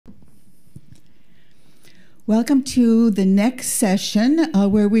Welcome to the next session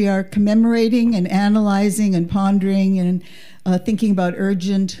where we are commemorating and analyzing and pondering and thinking about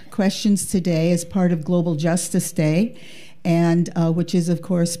urgent questions today as part of Global Justice Day, and which is, of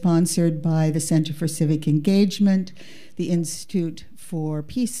course, sponsored by the Center for Civic Engagement, the Institute for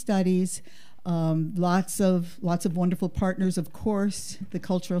Peace Studies, lots of wonderful partners, of course, the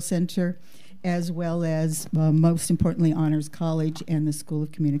Cultural Center, as well as, most importantly, Honors College and the School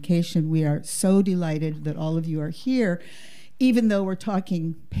of Communication. We are so delighted that all of you are here, even though we're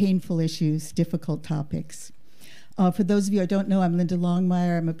talking painful issues, difficult topics. For those of you who don't know, I'm Linda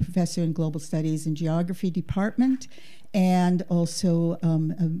Longmire. I'm a professor in Global Studies and Geography Department, and also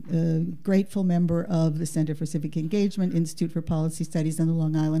a grateful member of the Center for Civic Engagement, Institute for Policy Studies, and the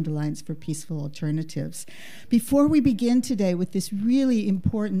Long Island Alliance for Peaceful Alternatives. Before we begin today with this really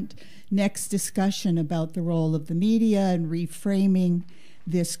important next discussion about the role of the media and reframing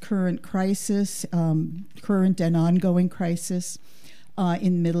this current crisis, current and ongoing crisis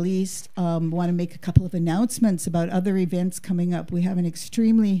in the Middle East, want to make a couple of announcements about other events coming up. We have an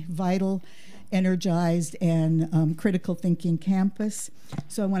extremely vital, energized, and critical thinking campus.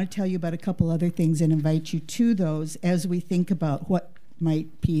 So I want to tell you about a couple other things and invite you to those as we think about what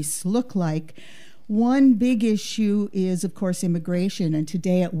might peace look like. One big issue is, of course, immigration. And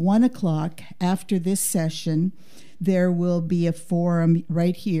today at 1 o'clock, after this session, there will be a forum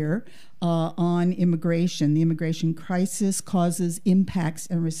right here on immigration. The immigration crisis, causes, impacts,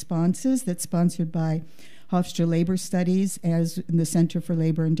 and responses, that's sponsored by Hofstra Labor Studies as in the Center for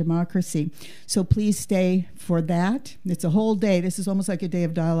Labor and Democracy. So please stay for that. It's a whole day. This is almost like a day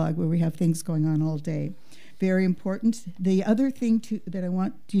of dialogue where we have things going on all day. Very important. The other thing that I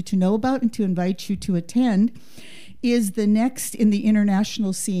want you to know about and to invite you to attend is the next in the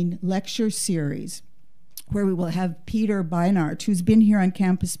International Scene lecture series, where we will have Peter Beinart, who's been here on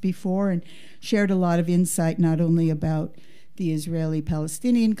campus before and shared a lot of insight not only about the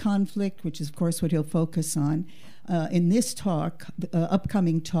Israeli-Palestinian conflict, which is, of course, what he'll focus on in this talk,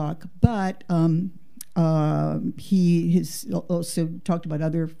 upcoming talk, but he has also talked about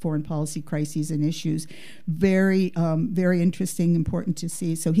other foreign policy crises and issues. Very, very interesting, important to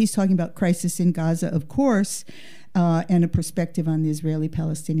see. So he's talking about crisis in Gaza, of course, and a perspective on the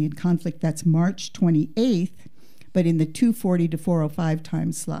Israeli-Palestinian conflict. That's March 28th, but in the 2:40 to 4:05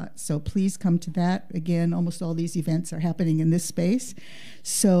 time slot. So please come to that. Again, almost all these events are happening in this space.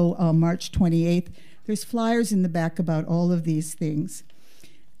 So March 28th. There's flyers in the back about all of these things.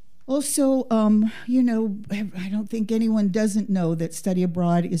 Also, I don't think anyone doesn't know that study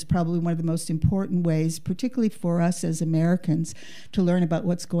abroad is probably one of the most important ways, particularly for us as Americans, to learn about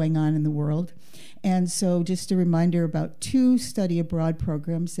what's going on in the world. And so just a reminder about two study abroad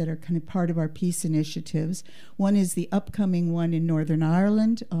programs that are kind of part of our peace initiatives. One is the upcoming one in Northern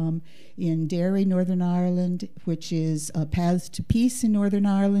Ireland, in Derry, Northern Ireland, which is Paths to Peace in Northern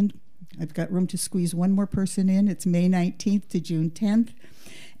Ireland. I've got room to squeeze one more person in. It's May 19th to June 10th.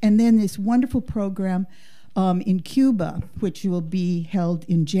 And then this wonderful program in Cuba, which will be held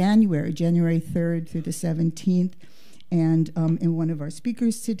in January 3rd through the 17th. And one of our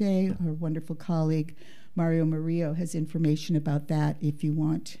speakers today, our wonderful colleague, Murillo, has information about that if you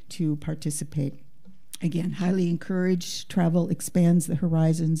want to participate. Again, highly encouraged. Travel expands the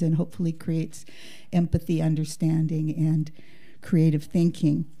horizons and hopefully creates empathy, understanding, and creative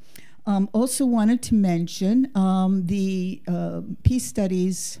thinking. Also wanted to mention the Peace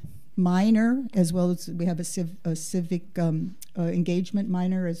Studies minor, as well as we have a civic engagement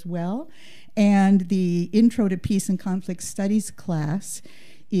minor as well. And the Intro to Peace and Conflict Studies class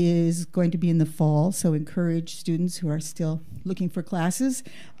is going to be in the fall, so encourage students who are still looking for classes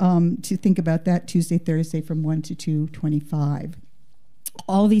to think about that Tuesday, Thursday from 1 to 2:25.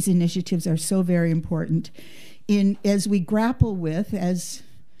 All these initiatives are so very important as we grapple with, as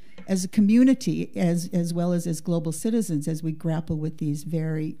a community, as well as global citizens, as we grapple with these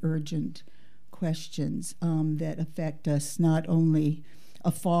very urgent questions that affect us not only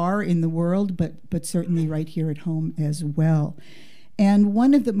afar in the world, but certainly right here at home as well. And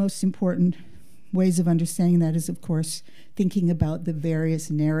one of the most important ways of understanding that is, of course, thinking about the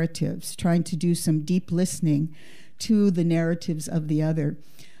various narratives, trying to do some deep listening to the narratives of the other.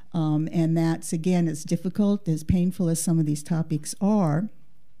 And that's, again, as difficult, as painful as some of these topics are,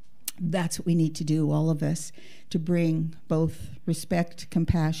 that's what we need to do, all of us, to bring both respect,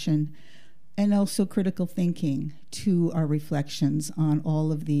 compassion, and also critical thinking to our reflections on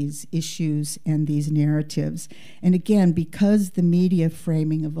all of these issues and these narratives. And again, because the media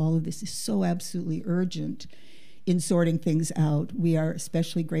framing of all of this is so absolutely urgent in sorting things out, we are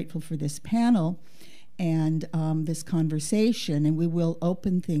especially grateful for this panel and this conversation, and we will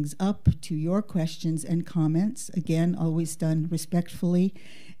open things up to your questions and comments. Again, always done respectfully,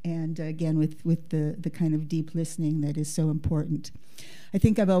 and again with the kind of deep listening that is so important. I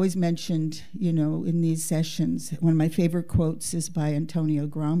think I've always mentioned, in these sessions, one of my favorite quotes is by Antonio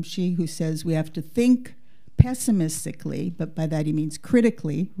Gramsci, who says we have to think pessimistically, but by that he means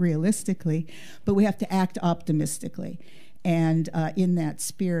critically, realistically, but we have to act optimistically. And in that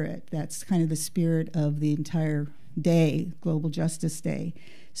spirit, that's kind of the spirit of the entire day, Global Justice Day.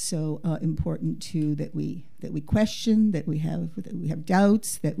 So important too that we question, that we have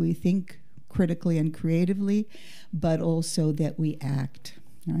doubts, that we think critically and creatively, but also that we act.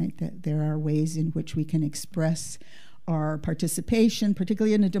 Right? That there are ways in which we can express our participation,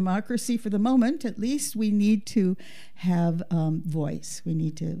 particularly in a democracy. For the moment, at least, we need to have voice. We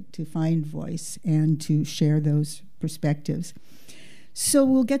need to find voice and to share those perspectives. So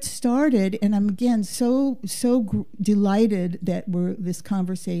we'll get started, and I'm again so delighted that this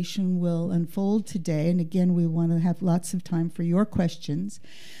conversation will unfold today. And again, we want to have lots of time for your questions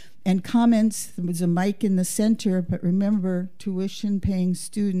and comments. There was a mic in the center, but remember, tuition-paying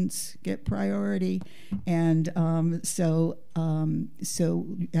students get priority. And so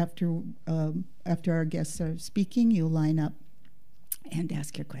after our guests are speaking, you'll line up and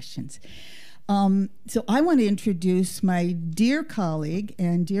ask your questions. So I want to introduce my dear colleague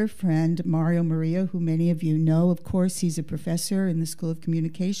and dear friend, Mario Murillo, who many of you know. Of course, he's a professor in the School of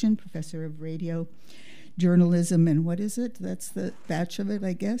Communication, professor of radio, journalism, and what is it? That's the batch of it,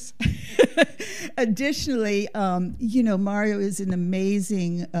 I guess. Additionally, Mario is an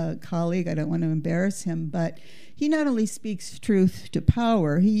amazing colleague. I don't want to embarrass him, but he not only speaks truth to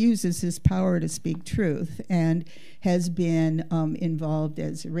power, he uses his power to speak truth, and has been involved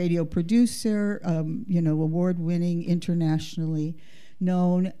as a radio producer, award-winning, internationally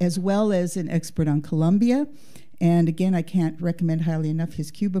known, as well as an expert on Colombia. And again, I can't recommend highly enough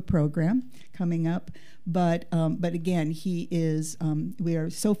his Cuba program coming up. But again, he is. We are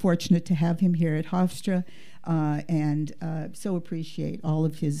so fortunate to have him here at Hofstra, and so appreciate all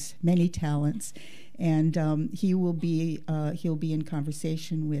of his many talents. And he'll be in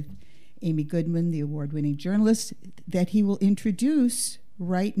conversation with Amy Goodman, the award-winning journalist, that he will introduce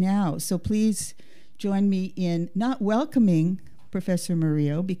right now. So please join me in not welcoming Professor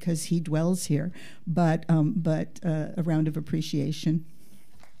Murillo, because he dwells here, but a round of appreciation.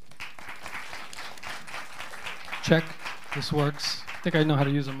 Check. This works. I think I know how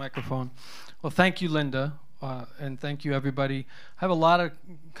to use a microphone. Well, thank you, Linda, and thank you, everybody. I have a lot of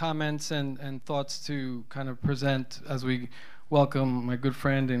comments and thoughts to kind of present as we welcome my good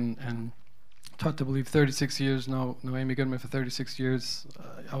friend and taught to believe 36 years, know Amy Goodman for 36 years.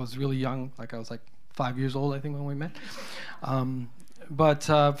 I was really young, I was like 5 years old, I think, when we met.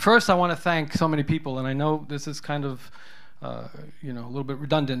 But first, I want to thank so many people, and I know this is kind of a little bit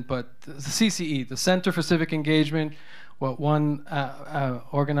redundant, but the CCE, the Center for Civic Engagement, one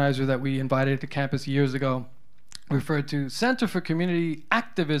organizer that we invited to campus years ago referred to Center for Community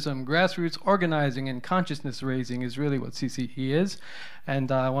Activism, Grassroots Organizing, and Consciousness Raising is really what CCE is.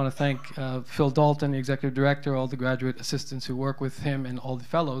 And I want to thank Phil Dalton, the executive director, all the graduate assistants who work with him, and all the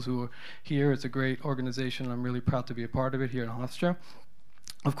fellows who are here. It's a great organization, and I'm really proud to be a part of it here at Hofstra.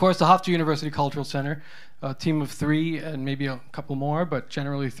 Of course, the Hofstra University Cultural Center, a team of 3 and maybe a couple more, but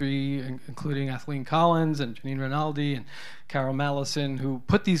generally 3, including Kathleen Collins and Janine Rinaldi and Carol Mallison, who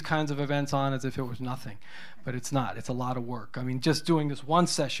put these kinds of events on as if it was nothing. But it's not. It's a lot of work. I mean, just doing this one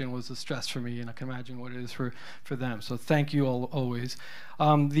session was a stress for me, and I can imagine what it is for them. So thank you all, always.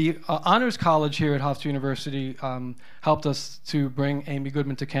 The Honors College here at Hofstra University helped us to bring Amy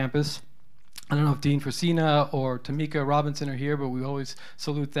Goodman to campus. I don't know if Dean Frasina or Tamika Robinson are here, but we always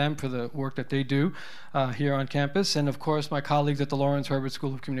salute them for the work that they do here on campus. And of course, my colleagues at the Lawrence Herbert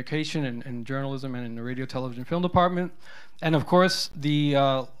School of Communication and Journalism and in the Radio, Television, Film Department. And of course,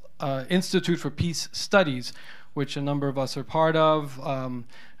 the Institute for Peace Studies, which a number of us are part of,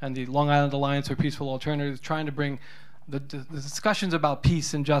 and the Long Island Alliance for Peaceful Alternatives, trying to bring the discussions about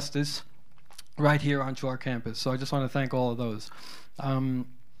peace and justice right here onto our campus. So I just want to thank all of those.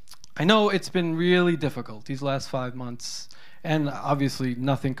 I know it's been really difficult these last 5 months, and obviously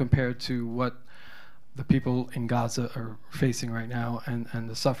nothing compared to what the people in Gaza are facing right now, and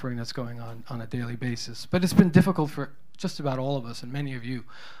the suffering that's going on a daily basis. But it's been difficult for just about all of us, and many of you,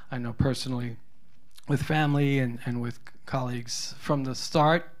 I know personally, with family and with colleagues from the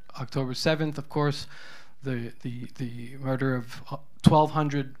start. October 7th, of course, the murder of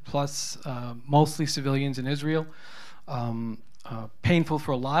 1,200 plus, mostly civilians in Israel. Painful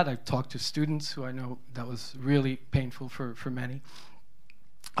for a lot. I've talked to students who I know that was really painful for many.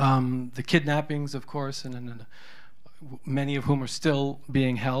 the kidnappings, of course, and many of whom are still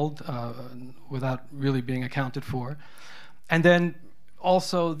being held without really being accounted for. And then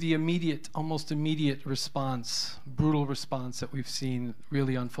also the immediate, almost immediate response, brutal response that we've seen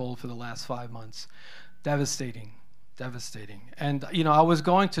really unfold for the last 5 months. Devastating, devastating. And, you know, I was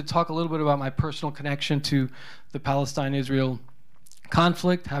going to talk a little bit about my personal connection to the Palestine-Israel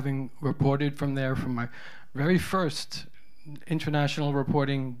conflict, having reported from there from my very first international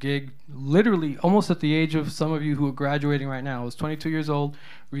reporting gig, literally almost at the age of some of you who are graduating right now. I was 22 years old,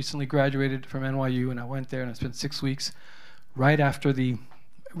 recently graduated from NYU, and I went there and I spent 6 weeks right after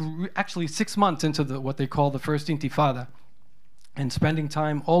actually 6 months into what they call the first Intifada, and spending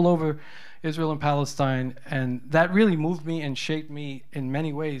time all over Israel and Palestine. And that really moved me and shaped me in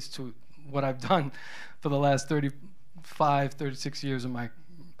many ways to what I've done for the last 35, 36 years of my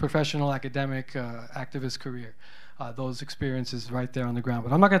professional, academic, activist career. Those experiences right there on the ground.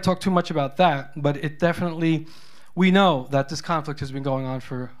 But I'm not going to talk too much about that, but it definitely, we know that this conflict has been going on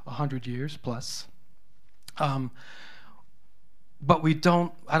for 100 years plus. But we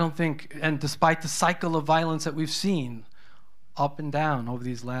don't, I don't think, and despite the cycle of violence that we've seen up and down over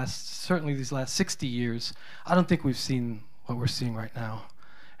these last, certainly these last 60 years, I don't think we've seen what we're seeing right now.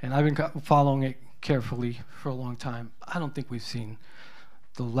 And I've been following it carefully for a long time. I don't think we've seen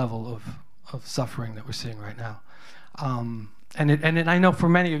the level of suffering that we're seeing right now. And I know for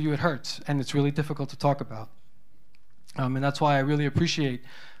many of you it hurts, and it's really difficult to talk about. And that's why I really appreciate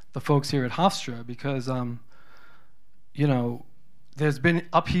the folks here at Hofstra, because, you know, there's been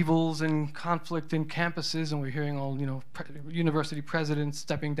upheavals and conflict in campuses, and we're hearing all, you know, university presidents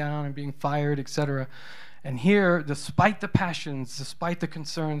stepping down and being fired, et cetera. And here, despite the passions, despite the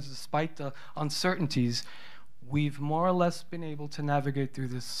concerns, despite the uncertainties, we've more or less been able to navigate through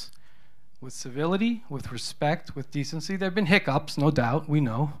this with civility, with respect, with decency. There have been hiccups, no doubt, we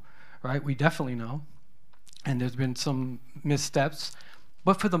know, right? We definitely know. And there's been some missteps.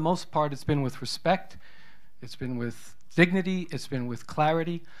 But for the most part, it's been with respect, it's been with dignity, it's been with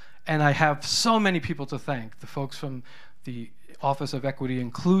clarity. And I have so many people to thank. The folks from the Office of Equity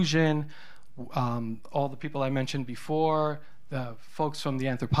Inclusion, all the people I mentioned before, the folks from the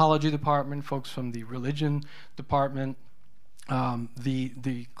anthropology department, folks from the religion department,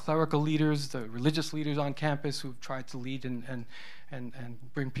 the clerical leaders, the religious leaders on campus who've tried to lead and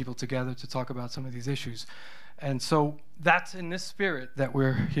bring people together to talk about some of these issues. And so that's in this spirit that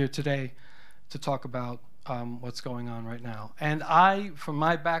we're here today to talk about what's going on right now. And I, from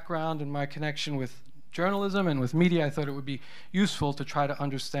my background and my connection with journalism and with media, I thought it would be useful to try to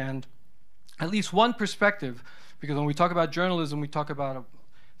understand at least one perspective, because when we talk about journalism, we talk about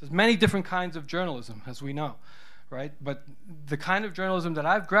there's many different kinds of journalism, as we know. Right? But the kind of journalism that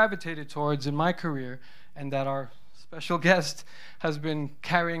I've gravitated towards in my career, and that our special guest has been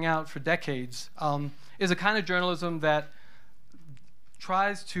carrying out for decades, is a kind of journalism that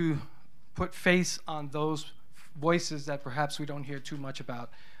tries to put face on those voices that perhaps we don't hear too much about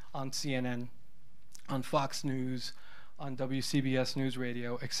on CNN, on Fox News, on WCBS News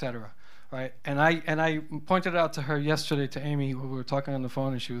Radio, etc. Right? And I pointed it out to her yesterday, to Amy, when we were talking on the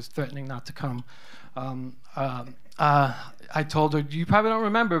phone, and she was threatening not to come. I told her, you probably don't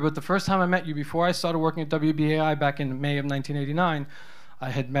remember, but the first time I met you, before I started working at WBAI back in May of 1989, I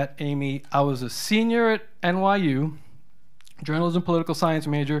had met Amy. I was a senior at NYU, journalism political science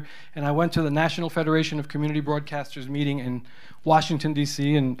major, and I went to the National Federation of Community Broadcasters meeting in Washington,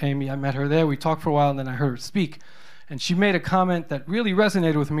 D.C., and Amy, I met her there. We talked for a while, and then I heard her speak. And she made a comment that really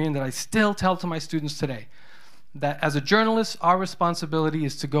resonated with me and that I still tell to my students today, that as a journalist, our responsibility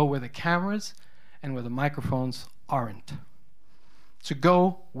is to go where the cameras and where the microphones aren't. To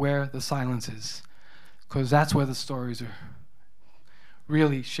go where the silence is, because that's where the stories are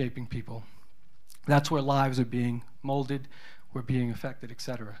really shaping people. That's where lives are being molded, we're being affected,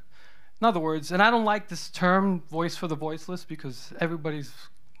 etc. In other words, and I don't like this term, voice for the voiceless, because everybody's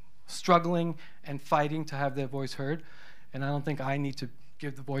struggling and fighting to have their voice heard, and I don't think I need to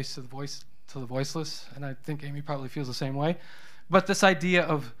give the voice to the voiceless, and I think Amy probably feels the same way. But this idea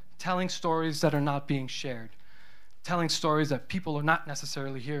of telling stories that are not being shared, telling stories that people are not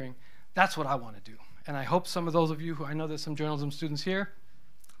necessarily hearing, that's what I want to do. And I hope some of those of you who, I know there's some journalism students here,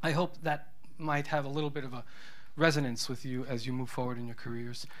 I hope that might have a little bit of a resonance with you as you move forward in your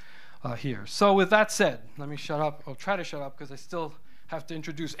careers here. So with that said, let me shut up, or try to shut up, because I still have to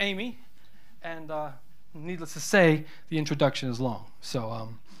introduce Amy, and needless to say, the introduction is long. So,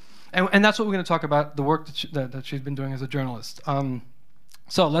 and that's what we're going to talk about, the work that she's been doing as a journalist.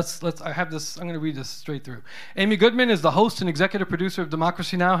 So I have this, I'm going to read this straight through. Amy Goodman is the host and executive producer of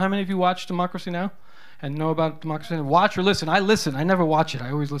Democracy Now! How many of you watch Democracy Now! And know about Democracy Now! Watch or listen? I listen. I never watch it.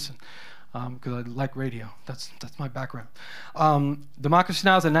 I always listen because I like radio. That's my background. Democracy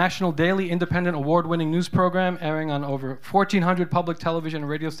Now! Is a national, daily, independent, award-winning news program airing on over 1,400 public television and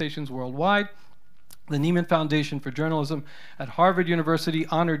radio stations worldwide. The Nieman Foundation for Journalism at Harvard University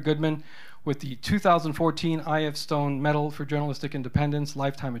honored Goodman with the 2014 I.F. Stone Medal for Journalistic Independence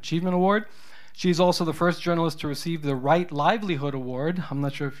Lifetime Achievement Award. She's also the first journalist to receive the Right Livelihood Award. I'm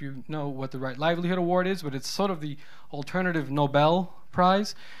not sure if you know what the Right Livelihood Award is, but it's sort of the alternative Nobel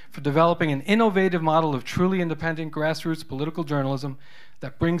Prize for developing an innovative model of truly independent grassroots political journalism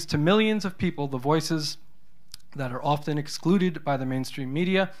that brings to millions of people the voices that are often excluded by the mainstream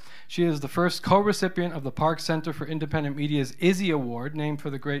media. She is the first co-recipient of the Park Center for Independent Media's Izzy Award, named for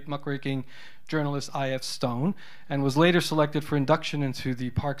the great muckraking journalist I.F. Stone, and was later selected for induction into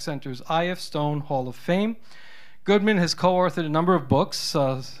the Park Center's I.F. Stone Hall of Fame. Goodman has co-authored a number of books,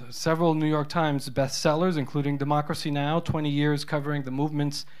 several New York Times bestsellers, including Democracy Now!, 20 years covering the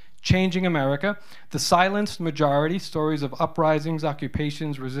movement's Changing America, The Silenced Majority, Stories of Uprisings,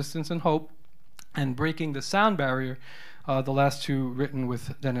 Occupations, Resistance, and Hope, and Breaking the Sound Barrier, the last two written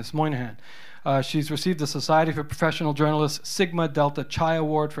with Dennis Moynihan. She's received the Society for Professional Journalists Sigma Delta Chi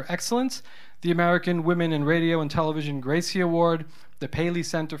Award for Excellence, the American Women in Radio and Television Gracie Award, the Paley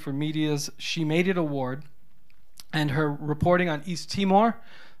Center for Media's She Made It Award, and her reporting on East Timor.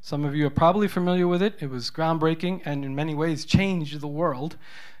 Some of you are probably familiar with it. It was groundbreaking and in many ways changed the world,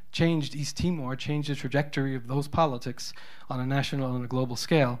 changed East Timor, changed the trajectory of those politics on a national and a global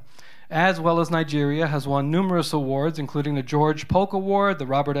scale. As well as Nigeria, has won numerous awards, including the George Polk Award, the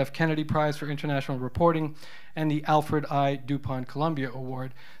Robert F. Kennedy Prize for International Reporting, and the Alfred I. DuPont Columbia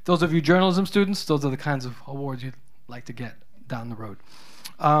Award. Those of you journalism students, those are the kinds of awards you'd like to get down the road.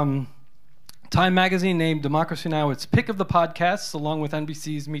 Time Magazine named Democracy Now! Its pick of the podcasts, along with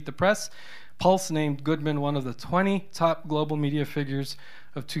NBC's Meet the Press. Pulse named Goodman one of the 20 top global media figures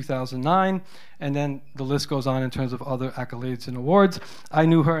of 2009, and then the list goes on in terms of other accolades and awards. I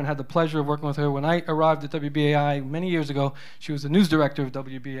knew her and had the pleasure of working with her when I arrived at WBAI many years ago. She was the news director of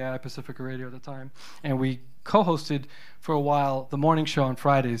WBAI Pacifica Radio at the time, and we co-hosted for a while the morning show on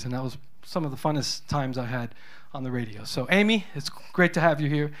Fridays, and that was some of the funnest times I had on the radio. So Amy, it's great to have you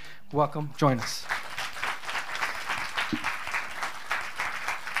here. Welcome, join us.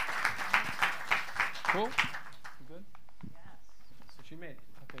 Cool? Good? Yes. So she made it.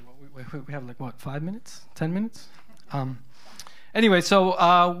 Okay, well, we have like, what, 5 minutes? 10 minutes? Anyway, so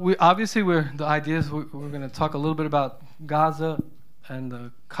the idea is we're going to talk a little bit about Gaza and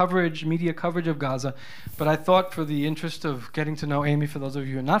the coverage, media coverage of Gaza. But I thought for the interest of getting to know Amy, for those of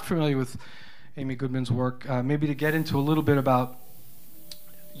you who are not familiar with Amy Goodman's work, maybe to get into a little bit about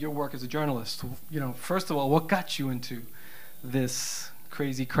your work as a journalist. You know, first of all, what got you into this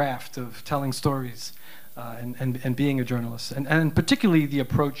crazy craft of telling stories and being a journalist, and particularly the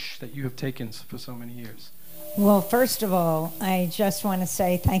approach that you have taken for so many years? Well, first of all, I just want to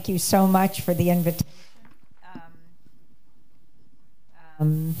say thank you so much for the invitation.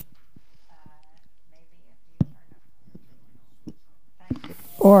 Maybe if you turn up, thank you.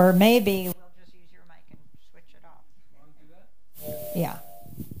 Or maybe we'll just use your mic and switch it off. You want to do that? Yeah.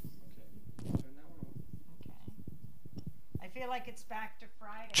 Okay. Turn that one on. Okay. I feel like it's back to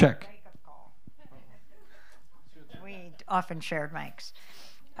Friday. Check. Wake-up call. We often shared mics.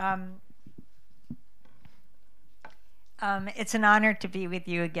 It's an honor to be with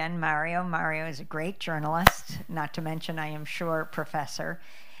you again, Mario. Mario is a great journalist, not to mention, I am sure, professor.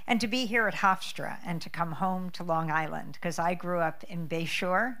 And to be here at Hofstra and to come home to Long Island, because I grew up in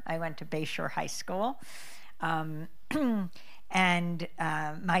Bayshore. I went to Bayshore High School. And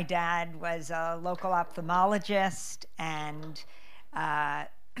my dad was a local ophthalmologist and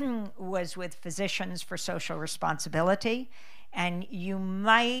was with Physicians for Social Responsibility. And you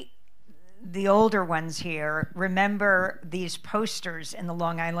might, the older ones here, remember these posters in the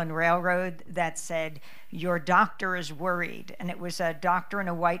Long Island Railroad that said, "Your doctor is worried." And it was a doctor in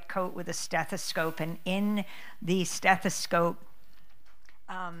a white coat with a stethoscope, and in the stethoscope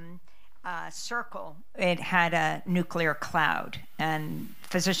circle, it had a nuclear cloud. And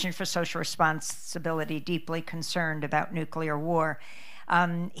Physicians for Social Responsibility, deeply concerned about nuclear war.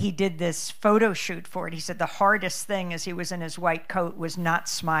 He did this photo shoot for it. He said the hardest thing as he was in his white coat was not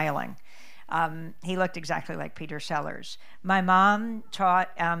smiling. He looked exactly like Peter Sellers. My mom taught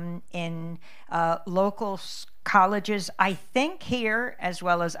in local colleges, I think here as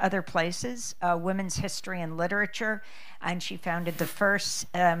well as other places, women's history and literature, and she founded the first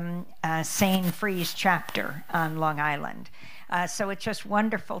Sane Freeze chapter on Long Island. So it's just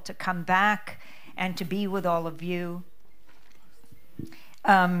wonderful to come back and to be with all of you.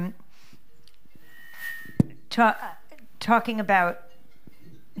 Talking about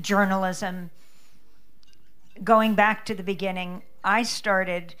journalism, going back to the beginning, I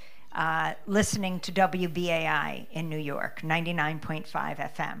started listening to WBAI in New York, 99.5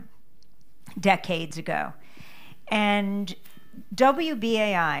 FM, decades ago. And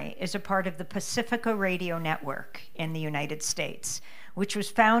WBAI is a part of the Pacifica Radio Network in the United States, which was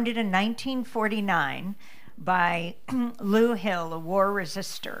founded in 1949 by Lou Hill, a war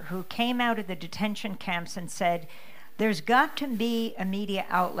resistor, who came out of the detention camps and said, there's got to be a media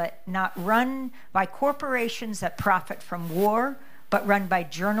outlet not run by corporations that profit from war, but run by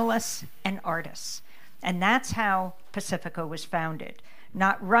journalists and artists. And that's how Pacifica was founded.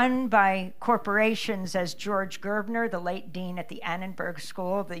 Not run by corporations, as George Gerbner, the late dean at the Annenberg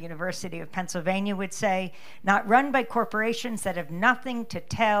School of the University of Pennsylvania, would say, not run by corporations that have nothing to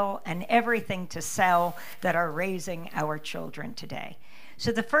tell and everything to sell, that are raising our children today.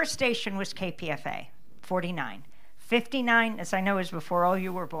 So the first station was KPFA, 49. 59, as I know is before all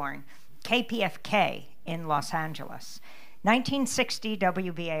you were born, KPFK in Los Angeles. 1960,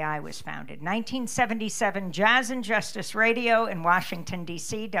 WBAI was founded. 1977, Jazz and Justice Radio in Washington,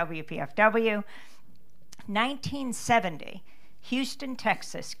 D.C., WPFW. 1970, Houston,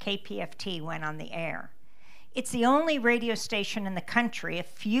 Texas, KPFT went on the air. It's the only radio station in the country, a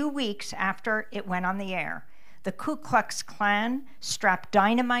few weeks after it went on the air, the Ku Klux Klan strapped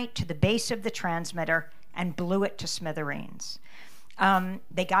dynamite to the base of the transmitter and blew it to smithereens.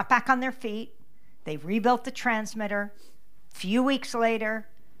 They got back on their feet. They rebuilt the transmitter. Few weeks later,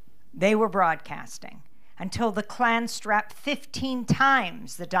 they were broadcasting until the Klan strapped 15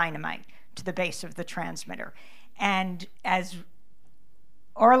 times the dynamite to the base of the transmitter. And as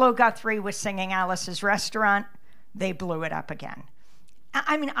Arlo Guthrie was singing Alice's Restaurant, they blew it up again.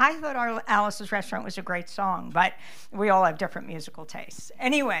 I mean, I thought Alice's Restaurant was a great song, but we all have different musical tastes.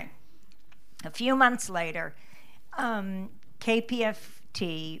 Anyway, a few months later,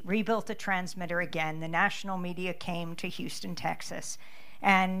 KPFT rebuilt the transmitter again. The national media came to Houston, Texas,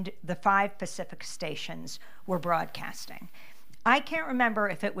 and the 5 Pacific stations were broadcasting. I can't remember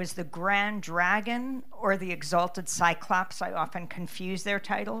if it was the Grand Dragon or the Exalted Cyclops. I often confuse their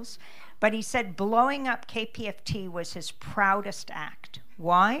titles. But he said blowing up KPFT was his proudest act.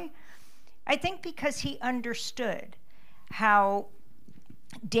 Why? I think because he understood how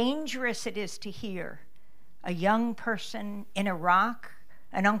dangerous it is to hear a young person in Iraq,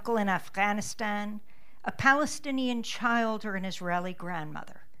 an uncle in Afghanistan, a Palestinian child, or an Israeli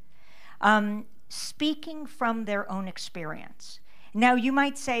grandmother, speaking from their own experience. Now, you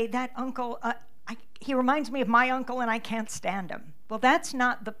might say, that uncle, he reminds me of my uncle and I can't stand him. Well, that's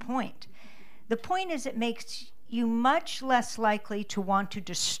not the point. The point is it makes you much less likely to want to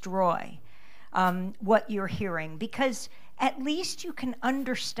destroy what you're hearing, because at least you can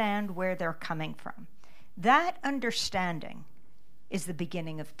understand where they're coming from. That understanding is the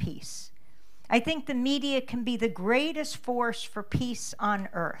beginning of peace. I think the media can be the greatest force for peace on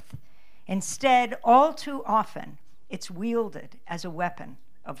earth. Instead, all too often, it's wielded as a weapon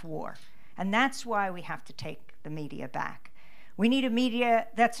of war. And that's why we have to take the media back. We need a media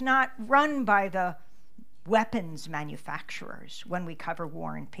that's not run by the weapons manufacturers when we cover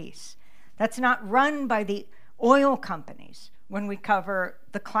war and peace. That's not run by the oil companies when we cover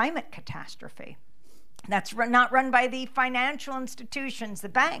the climate catastrophe. That's not run by the financial institutions, the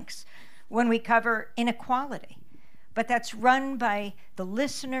banks, when we cover inequality. But that's run by the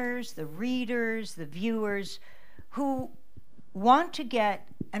listeners, the readers, the viewers who want to get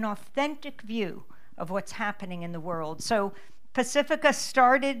an authentic view of what's happening in the world. So Pacifica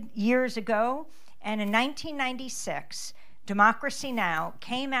started years ago, and in 1996, Democracy Now!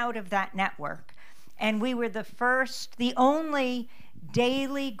 Came out of that network, and we were the only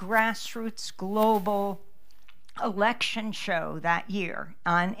daily grassroots global election show that year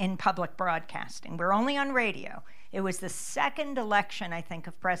in public broadcasting. We're only on radio. It was the second election, I think,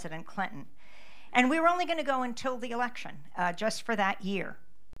 of President Clinton. And we were only going to go until the election, just for that year,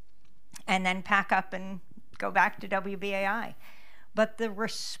 and then pack up and go back to WBAI. But the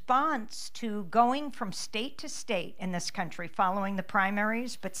response to going from state to state in this country following the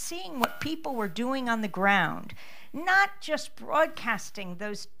primaries, but seeing what people were doing on the ground, not just broadcasting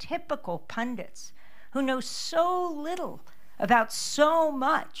those typical pundits who know so little about so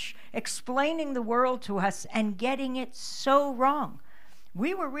much, explaining the world to us and getting it so wrong.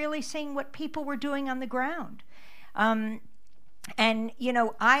 We were really seeing what people were doing on the ground. And, you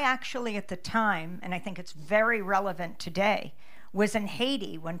know, I actually at the time, and I think it's very relevant today, was in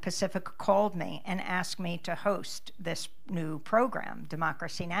Haiti when Pacifica called me and asked me to host this new program,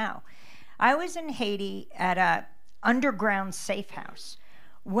 Democracy Now! I was in Haiti at an underground safe house.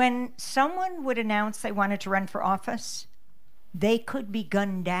 When someone would announce they wanted to run for office, they could be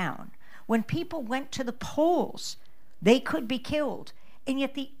gunned down. When people went to the polls, they could be killed. And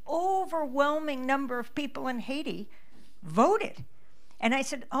yet the overwhelming number of people in Haiti voted. And I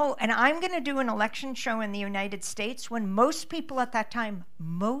said, oh, and I'm going to do an election show in the United States when most people at that time,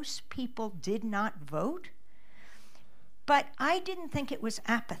 most people did not vote. But I didn't think it was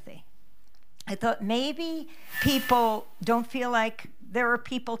apathy. I thought maybe people don't feel like there are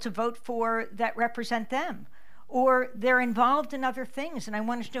people to vote for that represent them, or they're involved in other things. And I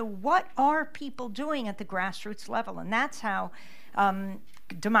wanted to know, what are people doing at the grassroots level? And that's how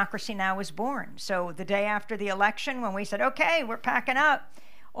Democracy Now! Was born. So the day after the election, when we said, okay, we're packing up,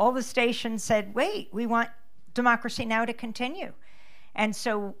 all the stations said, wait, we want Democracy Now! To continue. And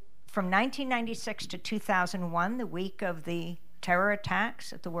so from 1996 to 2001, the week of the terror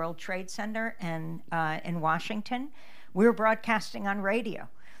attacks at the World Trade Center and in Washington, we were broadcasting on radio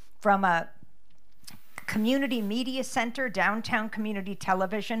from a community media center, downtown community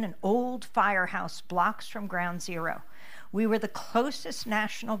television, an old firehouse blocks from Ground Zero. We were the closest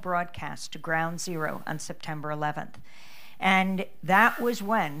national broadcast to Ground Zero on September 11th. And that was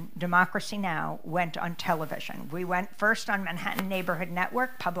when Democracy Now! Went on television. We went first on Manhattan Neighborhood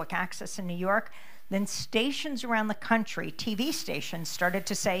Network, public access in New York. Then stations around the country, TV stations, started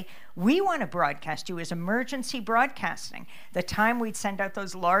to say, we want to broadcast you as emergency broadcasting. The time we'd send out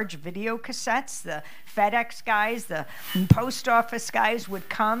those large video cassettes, the FedEx guys, the post office guys would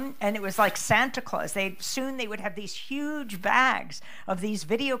come, and it was like Santa Claus. Soon they would have these huge bags of these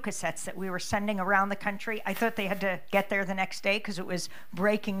video cassettes that we were sending around the country. I thought they had to get there the next day because it was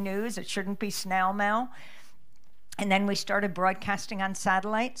breaking news. It shouldn't be snail mail. And then we started broadcasting on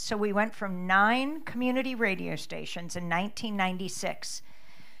satellite. So we went from 9 community radio stations in 1996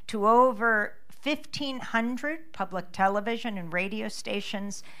 to over 1,500 public television and radio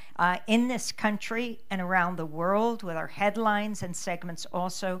stations in this country and around the world, with our headlines and segments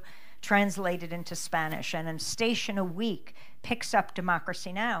also translated into Spanish. And a station a week picks up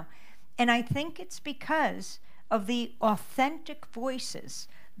Democracy Now! And I think it's because of the authentic voices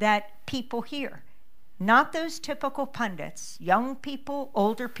that people hear. Not those typical pundits, young people,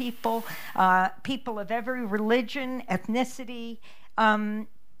 older people, people of every religion, ethnicity, and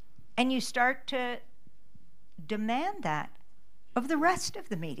you start to demand that of the rest of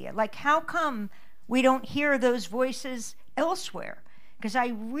the media. Like, how come we don't hear those voices elsewhere? Because I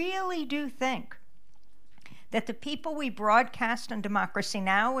really do think that the people we broadcast on Democracy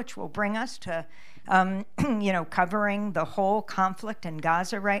Now!, which will bring us to, covering the whole conflict in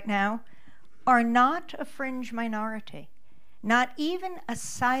Gaza right now, are not a fringe minority, not even a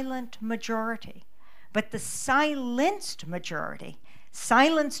silent majority, but the silenced majority,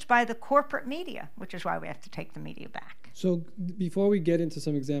 silenced by the corporate media, which is why we have to take the media back. So before we get into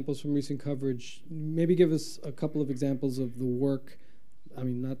some examples from recent coverage, maybe give us a couple of examples of the work. I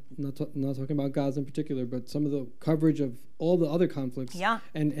mean, not talking about Gaza in particular, but some of the coverage of all the other conflicts,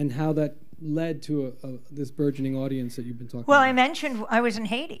 and how that led to this burgeoning audience that you've been talking about. Well, I mentioned I was in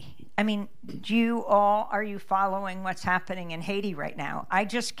Haiti. I mean, are you following what's happening in Haiti right now? I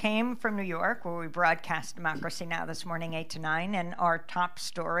just came from New York, where we broadcast Democracy Now! This morning, 8 to 9, and our top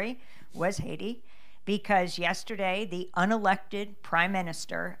story was Haiti, because yesterday the unelected Prime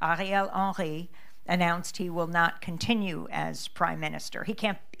Minister, Ariel Henry, announced he will not continue as prime minister. He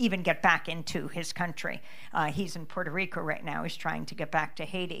can't even get back into his country. He's in Puerto Rico right now. He's trying to get back to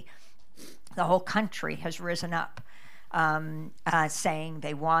Haiti. The whole country has risen up, saying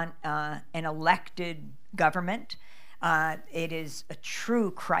they want an elected government. It is a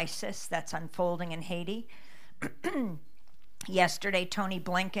true crisis that's unfolding in Haiti. Yesterday, Tony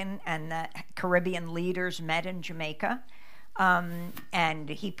Blinken and the Caribbean leaders met in Jamaica. And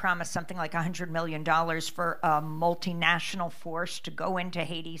he promised something like $100 million for a multinational force to go into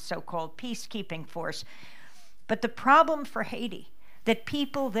Haiti's so-called peacekeeping force. But the problem for Haiti, that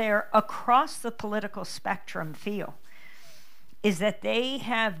people there across the political spectrum feel, is that they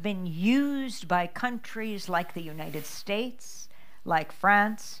have been used by countries like the United States, like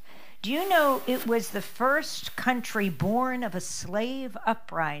France. Do you know it was the first country born of a slave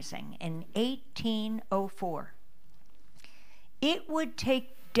uprising in 1804? It would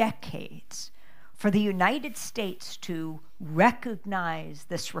take decades for the United States to recognize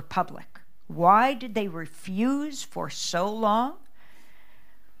this republic. Why did they refuse for so long?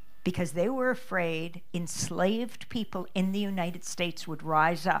 Because they were afraid enslaved people in the United States would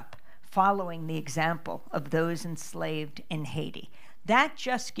rise up, following the example of those enslaved in Haiti. That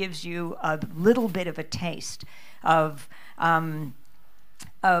just gives you a little bit of a taste of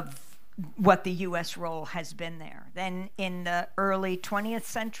what the U.S. role has been there. Then in the early 20th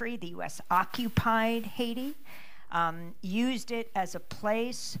century, the U.S. occupied Haiti, used it as a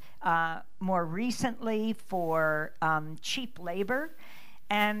place more recently for cheap labor.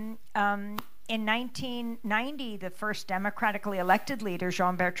 And in 1990, the first democratically elected leader,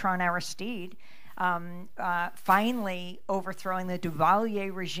 Jean-Bertrand Aristide, finally overthrowing the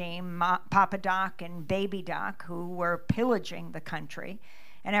Duvalier regime, Papa Doc and Baby Doc, who were pillaging the country.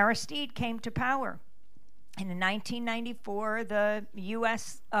 And Aristide came to power. And in 1994, the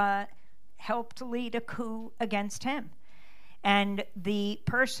U.S. helped lead a coup against him. And the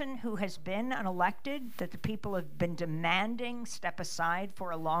person who has been unelected, that the people have been demanding step aside for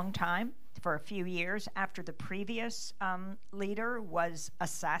a long time, for a few years after the previous leader was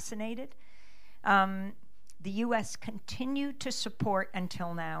assassinated, the U.S. continued to support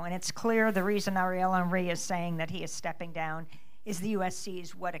until now. And it's clear the reason Ariel Henry is saying that he is stepping down is the U.S.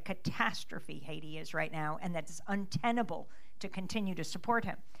 sees what a catastrophe Haiti is right now, and that it's untenable to continue to support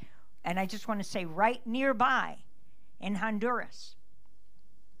him. And I just want to say, right nearby in Honduras,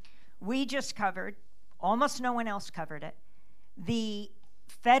 we just covered, almost no one else covered it, the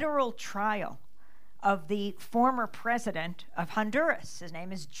federal trial of the former president of Honduras. His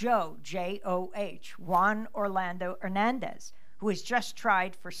name is Joe, J-O-H, Juan Orlando Hernandez, who was just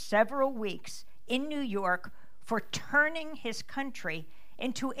tried for several weeks in New York for turning his country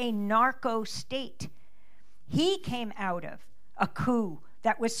into a narco state. He came out of a coup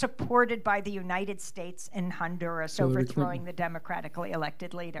that was supported by the United States in Honduras, overthrowing the democratically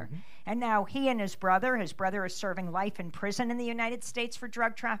elected leader. And now he and his brother is serving life in prison in the United States for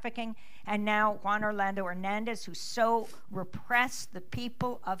drug trafficking. And now Juan Orlando Hernandez, who so repressed the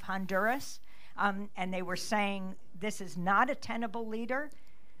people of Honduras, and they were saying this is not a tenable leader.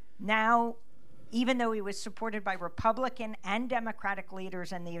 Now, even though he was supported by Republican and Democratic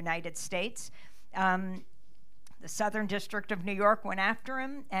leaders in the United States, the Southern District of New York went after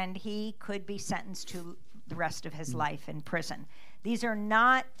him, and he could be sentenced to the rest of his life in prison. These are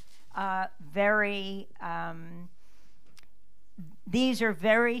not these are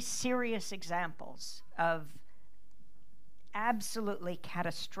very serious examples of absolutely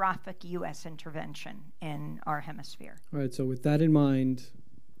catastrophic U.S. intervention in our hemisphere. All right, so with that in mind,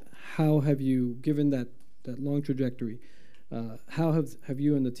 how have you, given that long trajectory, how have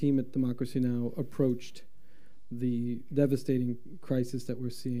you and the team at Democracy Now! Approached the devastating crisis that we're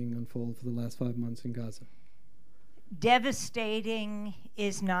seeing unfold for the last 5 months in Gaza? Devastating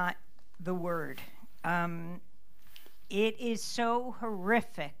is not the word. It is so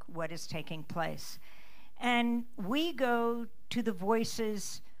horrific what is taking place. And we go to the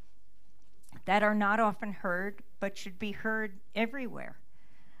voices that are not often heard, but should be heard everywhere.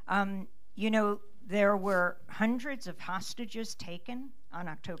 You know, there were hundreds of hostages taken on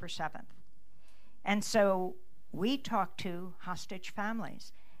October 7th. And so we talked to hostage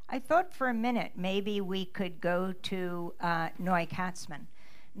families. I thought for a minute maybe we could go to Noy Katzman.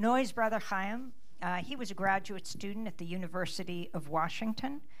 Noy's brother Chaim, he was a graduate student at the University of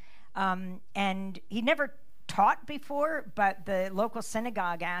Washington. And he never taught before, but the local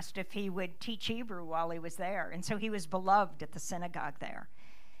synagogue asked if he would teach Hebrew while he was there. And so he was beloved at the synagogue there.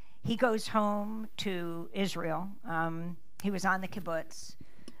 He goes home to Israel. He was on the kibbutz.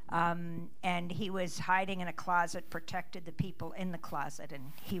 And he was hiding in a closet, protected the people in the closet,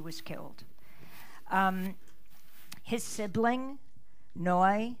 and he was killed. His sibling,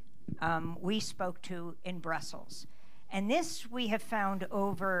 Noy, we spoke to in Brussels. And this we have found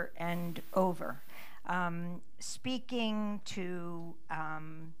over and over. Speaking to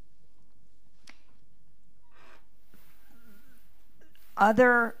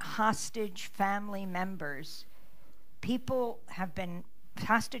other hostage family members,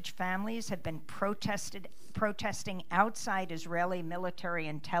 hostage families have been protesting outside Israeli military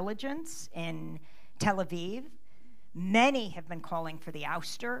intelligence in Tel Aviv. Many have been calling for the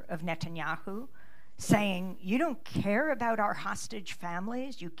ouster of Netanyahu, saying, you don't care about our hostage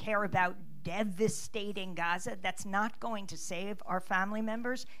families, you care about devastating Gaza. That's not going to save our family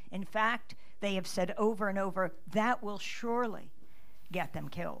members. In fact, they have said over and over, that will surely get them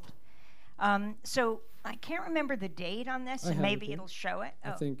killed. So I can't remember the date on this, and maybe it'll show it.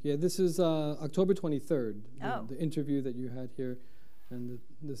 I think, yeah, this is October 23rd, the interview that you had here. And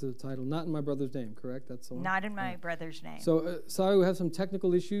this is the title, Not in My Brother's Name, correct? That's the one? Not in My Brother's Name. So, sorry, we have some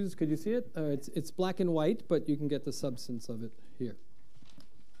technical issues. Could you see it? It's black and white, but you can get the substance of it here.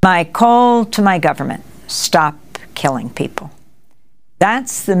 My call to my government, stop killing people.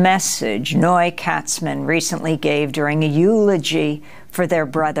 That's the message Noé Katzman recently gave during a eulogy for their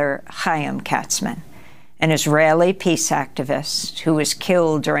brother Chaim Katzman, an Israeli peace activist who was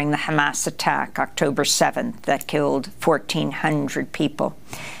killed during the Hamas attack October 7th that killed 1,400 people.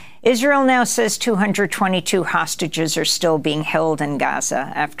 Israel now says 222 hostages are still being held in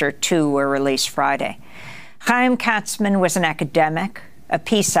Gaza after 2 were released Friday. Chaim Katzman was an academic, a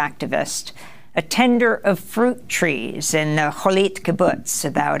peace activist, a tender of fruit trees in the Cholit kibbutz,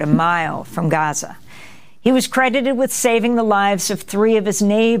 about a mile from Gaza. He was credited with saving the lives of 3 of his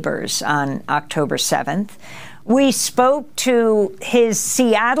neighbors on October 7th. We spoke to his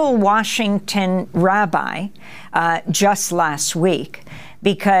Seattle, Washington rabbi just last week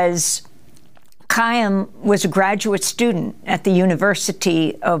because Chaim was a graduate student at the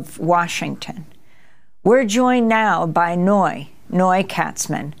University of Washington. We're joined now by Noé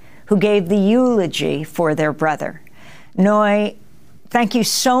Katzman, who gave the eulogy for their brother. Noé, thank you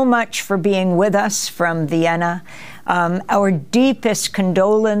so much for being with us from Vienna. Our deepest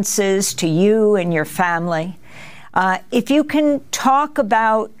condolences to you and your family. If you can talk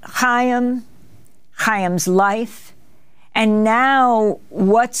about Chaim's life, and now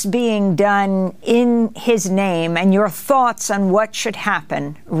what's being done in his name and your thoughts on what should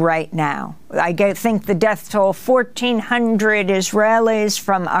happen right now. I think the death toll, 1,400 Israelis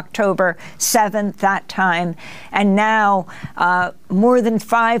from October 7th, that time, and now more than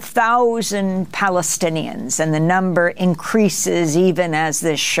 5,000 Palestinians, and the number increases even as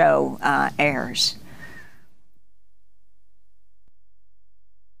this show airs.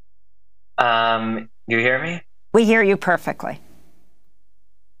 You hear me? We hear you perfectly.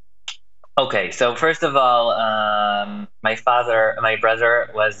 Okay, so first of all, my brother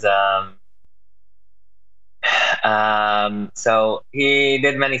was, so he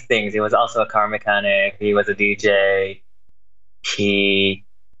did many things. He was also a car mechanic. He was a DJ. He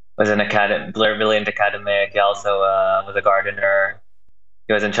was an brilliant academic. He also was a gardener.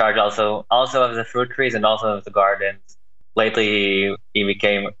 He was in charge also of the fruit trees and also of the gardens. Lately, he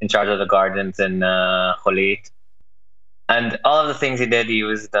became in charge of the gardens in Cholit. And all of the things he did, he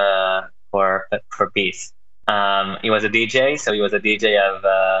used for peace. He was a DJ, so he was a DJ of.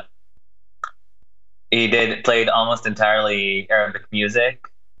 He played almost entirely Arabic music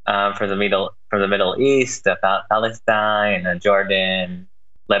for the Middle East, Palestine, Jordan,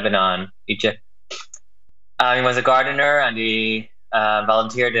 Lebanon, Egypt. He was a gardener, and he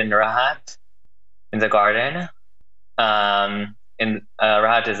volunteered in Rahat, in the garden.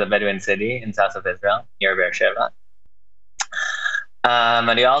 Rahat is a Bedouin city in south of Israel, near Beersheba.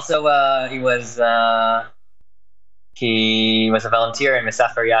 And he also he was a volunteer in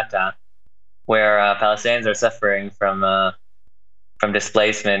Mesafer Yatta, where Palestinians are suffering from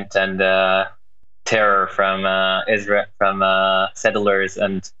displacement and terror from Israel, from settlers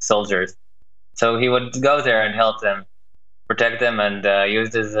and soldiers. So he would go there and help them, protect them, and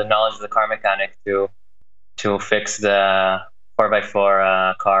used his knowledge of the car mechanic to fix the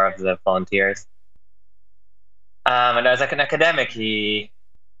 4x4 car of the volunteers. And as an academic, his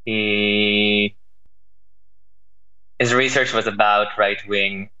research was about right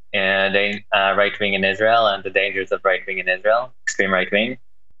wing in Israel and the dangers of right wing in Israel, extreme right wing.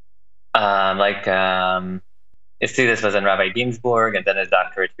 His thesis was on Rabbi Ginsburg, and then his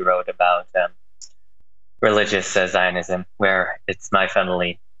doctorate he wrote about religious Zionism, where it's my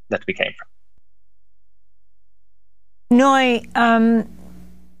family that we came from. Noé,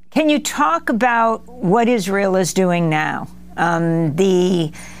 can you talk about what Israel is doing now?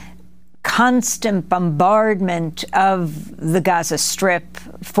 The constant bombardment of the Gaza Strip,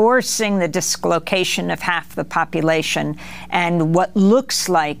 forcing the dislocation of half the population, and what looks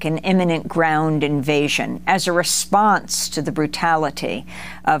like an imminent ground invasion as a response to the brutality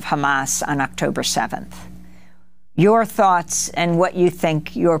of Hamas on October 7th. Your thoughts and what you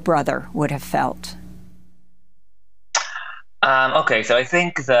think your brother would have felt. Okay, so I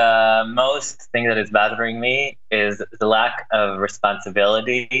think the most thing that is bothering me is the lack of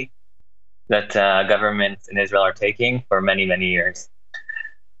responsibility that governments in Israel are taking for many, many years.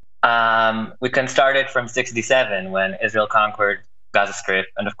 We can start it from 1967 when Israel conquered Gaza Strip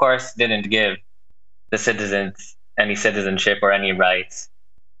and, of course, didn't give the citizens any citizenship or any rights.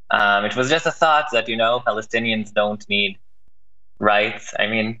 It was just a thought that, Palestinians don't need rights. I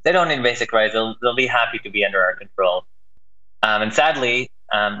mean, they don't need basic rights. They'll be happy to be under our control. And sadly,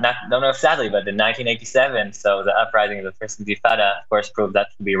 don't know if sadly, but in 1987, so the uprising of the First Intifada, of course, proved that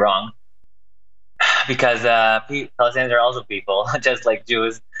to be wrong. Because Palestinians are also people, just like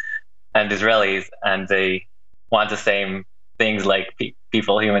Jews and Israelis, and they want the same things like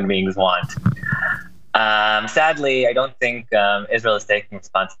human beings want. Sadly, I don't think Israel is taking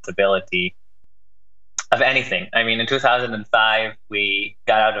responsibility of anything. I mean, in 2005, we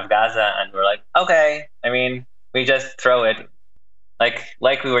got out of Gaza and we're like, okay, I mean, we just throw it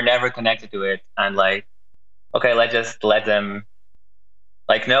like we were never connected to it, and like, okay, let's just let them,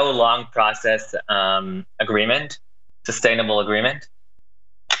 like, no long process agreement, sustainable agreement.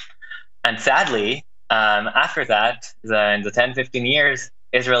 And sadly, after that, in the 10, 15 years,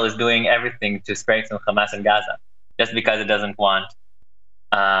 Israel is doing everything to strengthen Hamas in Gaza, just because it doesn't want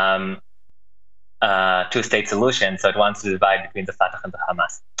two-state solution, so it wants to divide between the Fatah and the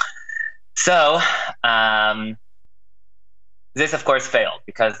Hamas. So this, of course, failed,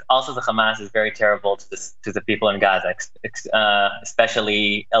 because also the Hamas is very terrible to the people in Gaza,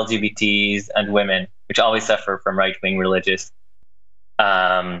 especially LGBTs and women, which always suffer from right-wing religious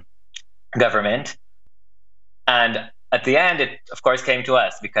government. And at the end, it, of course, came to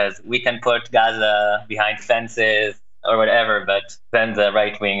us, because we can put Gaza behind fences or whatever, but then the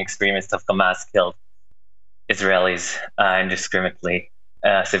right-wing extremists of Hamas killed Israelis indiscriminately,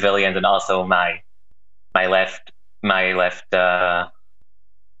 civilians, and also my left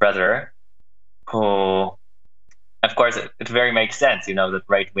brother, who, of course, it very makes sense, you know, that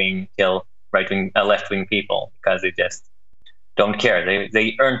right-wing kill left-wing people, because they just don't care.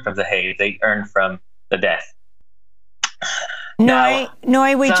 They earn from the hate. They earn from the death. Noi,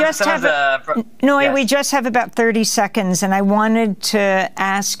 we just have about 30 seconds, and I wanted to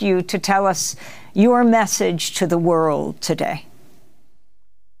ask you to tell us your message to the world today.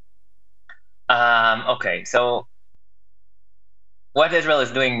 Okay, so what Israel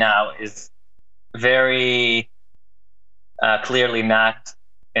is doing now is very clearly not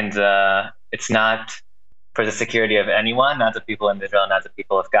it's not for the security of anyone, not the people in Israel, not the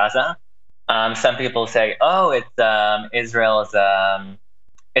people of Gaza. Some people say, "Oh, it's Israel's.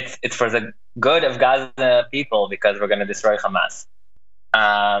 It's for the good of Gaza people, because we're going to destroy Hamas."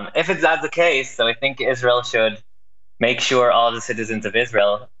 If it's not the case, so I think Israel should make sure all the citizens of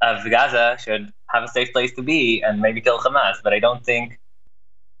Gaza should have a safe place to be, and maybe kill Hamas. But I don't think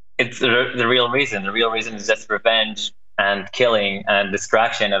it's the real reason. The real reason is just revenge and killing and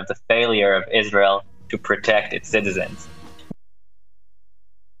destruction of the failure of Israel to protect its citizens.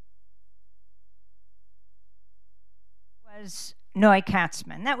 Was Noy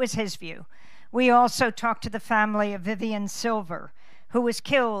Katzman. That was his view. We also talked to the family of Vivian Silver, who was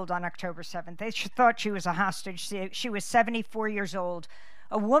killed on October 7th. They thought she was a hostage. She was 74 years old,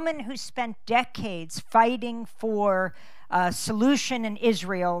 a woman who spent decades fighting for a solution in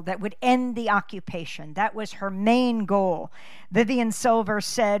Israel that would end the occupation. That was her main goal. Vivian Silver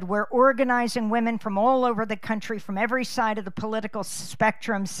said, "We're organizing women from all over the country, from every side of the political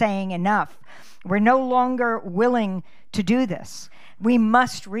spectrum, saying enough. We're no longer willing to do this. We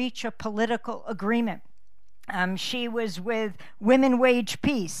must reach a political agreement." She was with Women Wage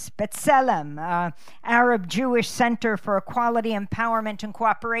Peace, B'Tselem, Arab Jewish Center for Equality, Empowerment, and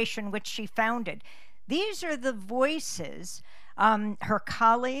Cooperation, which she founded. These are the voices, her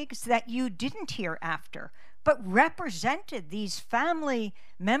colleagues, that you didn't hear after, but represented these family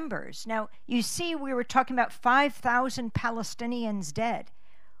members. Now, you see, we were talking about 5,000 Palestinians dead.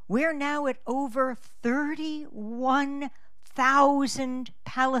 We're now at over 31,000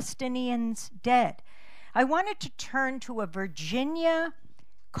 Palestinians dead. I wanted to turn to a Virginia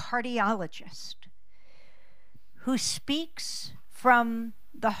cardiologist who speaks from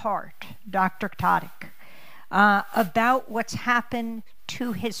the heart, Dr. Tadic, about what's happened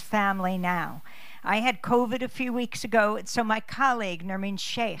to his family now. I had COVID a few weeks ago, and so my colleague, Nermeen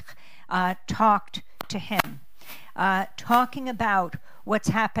Sheikh, talked to him, talking about what's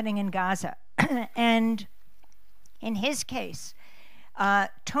happening in Gaza. And in his case,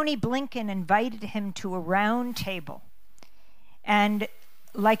 Tony Blinken invited him to a round table. And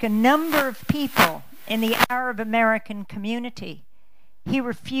like a number of people in the Arab American community, he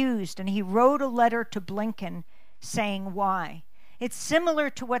refused, and he wrote a letter to Blinken saying why. It's similar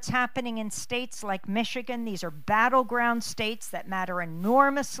to what's happening in states like Michigan. These are battleground states that matter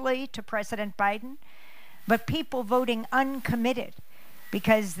enormously to President Biden, but people voting uncommitted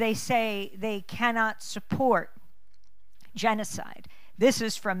because they say they cannot support genocide. This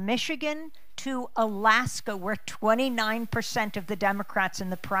is from Michigan to Alaska, where 29% of the Democrats in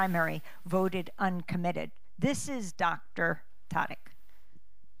the primary voted uncommitted. This is Dr. Tadic.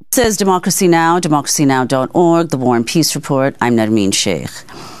 This is Democracy Now!, democracynow.org, The War and Peace Report. I'm Nermeen Sheikh.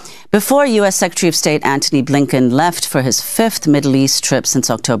 Before U.S. Secretary of State Antony Blinken left for his fifth Middle East trip since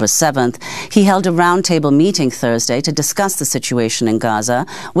October 7th, he held a roundtable meeting Thursday to discuss the situation in Gaza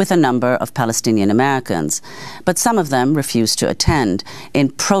with a number of Palestinian Americans. But some of them refused to attend in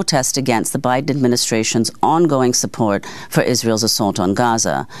protest against the Biden administration's ongoing support for Israel's assault on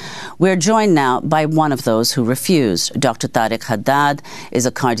Gaza. We're joined now by one of those who refused. Dr. Tariq Haddad is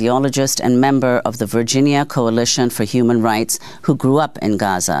a cardiologist and member of the Virginia Coalition for Human Rights who grew up in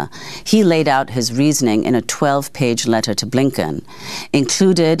Gaza. He laid out his reasoning in a 12-page letter to Blinken.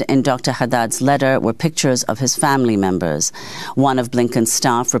 Included in Dr. Haddad's letter were pictures of his family members. One of Blinken's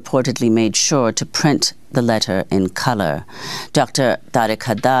staff reportedly made sure to print the letter in color. Dr. Tariq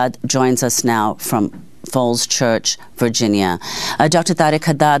Haddad joins us now from Falls Church, Virginia. Dr. Tariq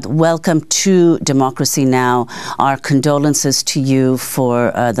Haddad, welcome to Democracy Now! Our condolences to you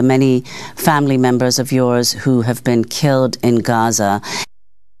for the many family members of yours who have been killed in Gaza.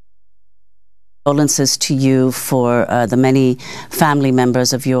 Condolences to you for the many family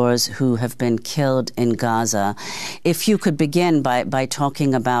members of yours who have been killed in Gaza. If you could begin by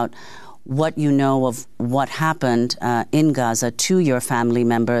talking about what you know of what happened in Gaza to your family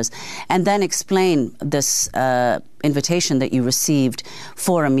members, and then explain this invitation that you received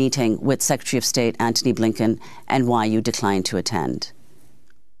for a meeting with Secretary of State Antony Blinken and why you declined to attend.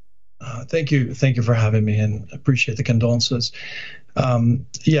 Thank you for having me, and appreciate the condolences.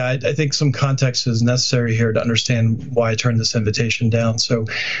 I think some context is necessary here to understand why I turned this invitation down. So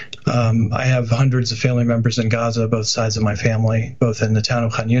I have hundreds of family members in Gaza, both sides of my family, both in the town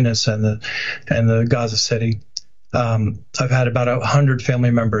of Khan Yunis and the Gaza city. I've had about 100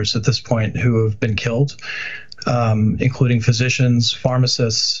 family members at this point who have been killed, including physicians,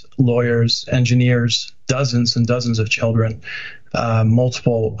 pharmacists, lawyers, engineers, dozens and dozens of children,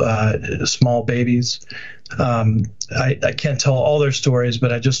 multiple small babies. I can't tell all their stories,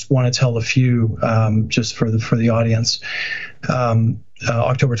 but I just want to tell a few just for the audience.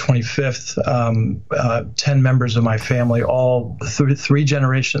 October 25th, 10 members of my family, all three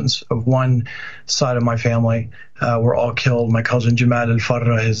generations of one side of my family, were all killed. My cousin Jamad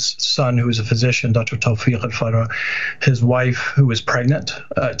al-Farra, his son, who is a physician, Dr. Tawfiq al-Farra, his wife, who was pregnant,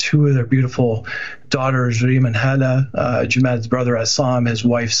 two of their beautiful daughters, Reem and Hala, Jamad's brother Assam, his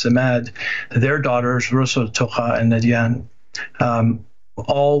wife Samad, their daughters, Rusul, Tuqa, and Nadian.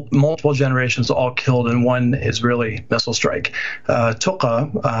 All multiple generations, all killed in one Israeli missile strike.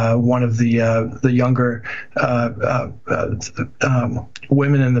 Tuqa, one of the younger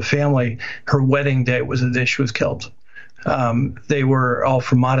women in the family, her wedding day was the day she was killed. They were all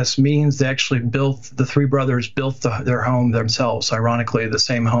from modest means. They actually the three brothers built their home themselves, ironically, the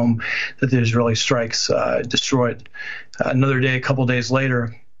same home that the Israeli strikes destroyed. Another day, a couple days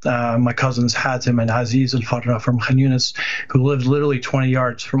later, my cousins Hatem and Aziz al-Farra from Khan Yunis, who lived literally 20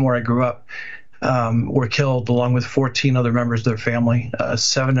 yards from where I grew up, were killed along with 14 other members of their family,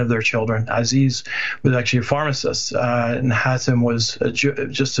 7 of their children. Aziz was actually a pharmacist, and Hatem was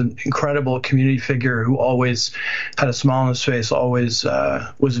just an incredible community figure who always had a smile on his face, always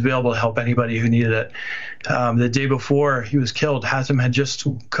was available to help anybody who needed it. The day before he was killed, Hatem had just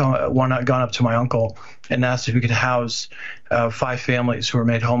gone up to my uncle and asked if he could house 5 families who were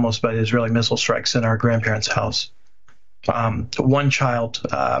made homeless by the Israeli missile strikes in our grandparents' house. One child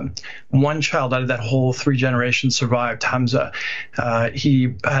out of that whole 3 generations survived, Hamza.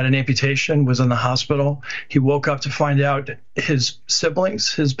 He had an amputation, was in the hospital. He woke up to find out his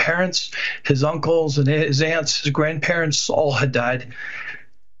siblings, his parents, his uncles, and his aunts, his grandparents all had died.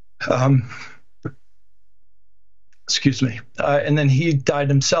 Excuse me. And then he died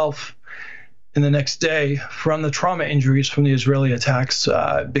himself in the next day from the trauma injuries from the Israeli attacks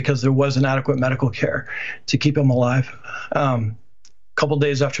because there wasn't adequate medical care to keep him alive. A couple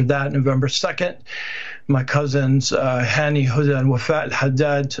days after that, November 2nd, my cousins Hani, Huda, and Wafat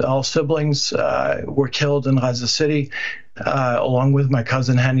Haddad, all siblings, were killed in Gaza City, along with my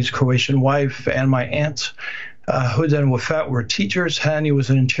cousin Hani's Croatian wife and my aunt. Huda and Wafat were teachers. Hani was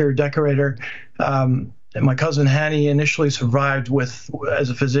an interior decorator. And my cousin Hani initially survived with, as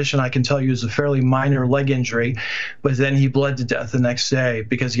a physician, I can tell you, is a fairly minor leg injury, but then he bled to death the next day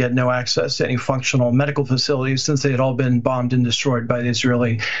because he had no access to any functional medical facilities since they had all been bombed and destroyed by the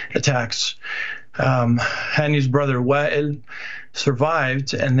Israeli attacks. Hani's brother Wa'il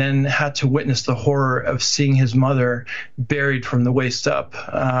survived and then had to witness the horror of seeing his mother buried from the waist up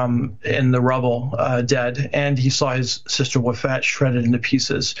in the rubble, dead, and he saw his sister Wafat shredded into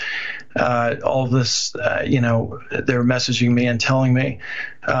pieces. All of this, they were messaging me and telling me.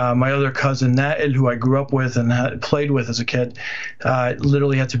 My other cousin Na'il, who I grew up with and played with as a kid,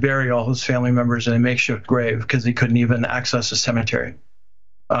 literally had to bury all his family members in a makeshift grave because he couldn't even access a cemetery.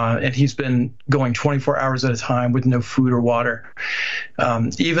 and he's been going 24 hours at a time with no food or water.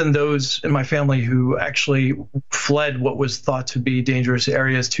 Even those in my family who actually fled what was thought to be dangerous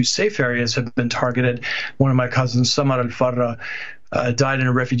areas to safe areas have been targeted. One of my cousins, Samar al-Farra, died in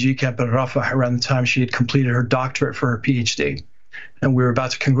a refugee camp in Rafah around the time she had completed her doctorate for her PhD. And we were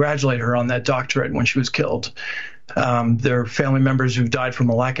about to congratulate her on that doctorate when she was killed. There are family members who've died from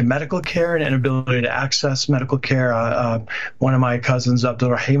a lack of medical care and inability to access medical care. One of my cousins,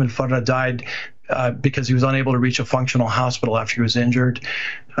 Abdul Rahim al-Farra, died because he was unable to reach a functional hospital after he was injured.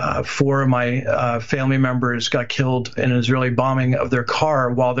 4 of my family members got killed in an Israeli bombing of their car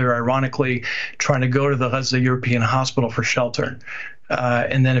while they were ironically trying to go to the Gaza European Hospital for shelter.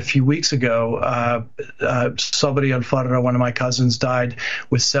 And then a few weeks ago, Sabri al-Farra, one of my cousins, died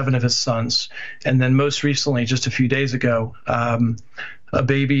with 7 of his sons. And then most recently, just a few days ago, a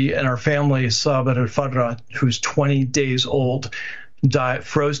baby in our family, Sabri al-Farra, who's 20 days old,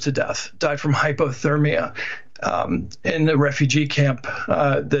 froze to death, died from hypothermia in the refugee camp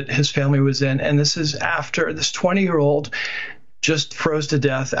that his family was in. And this is after this 20-year-old just froze to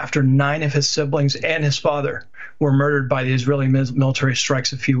death after 9 of his siblings and his father were murdered by the Israeli military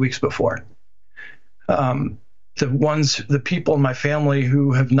strikes a few weeks before. The people in my family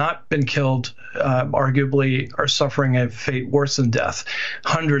who have not been killed arguably are suffering a fate worse than death.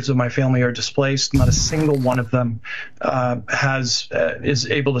 Hundreds of my family are displaced. Not a single one of them is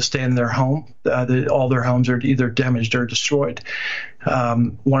able to stay in their home. All their homes are either damaged or destroyed.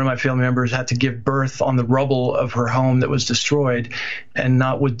 One of my family members had to give birth on the rubble of her home that was destroyed, and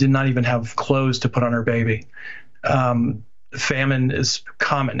did not even have clothes to put on her baby. Famine is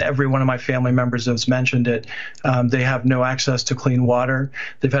common. Every one of my family members has mentioned it. They have no access to clean water.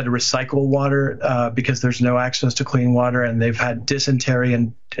 They've had to recycle water because there's no access to clean water, and they've had dysentery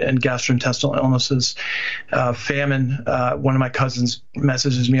and gastrointestinal illnesses. Famine. One of my cousins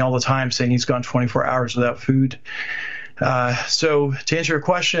messages me all the time saying he's gone 24 hours without food. So to answer your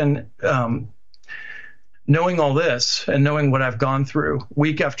question, knowing all this and knowing what I've gone through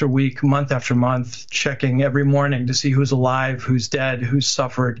week after week, month after month, checking every morning to see who's alive, who's dead, who's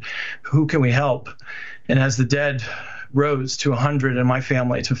suffered, who can we help? And as the dead rose to 100 in my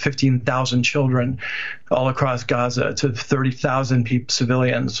family, to 15,000 children all across Gaza, to 30,000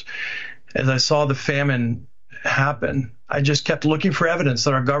 civilians, as I saw the famine happen, I just kept looking for evidence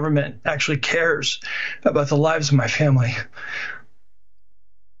that our government actually cares about the lives of my family.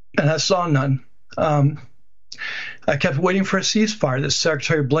 And I saw none. I kept waiting for a ceasefire that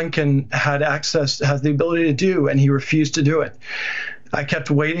Secretary Blinken has the ability to do, and he refused to do it. I kept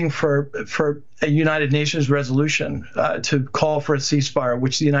waiting for a United Nations resolution to call for a ceasefire,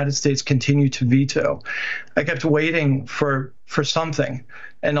 which the United States continued to veto. I kept waiting for something,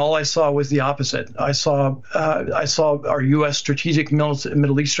 and all I saw was the opposite. I saw our U.S. strategic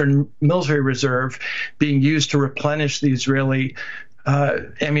Middle Eastern military reserve being used to replenish the Israeli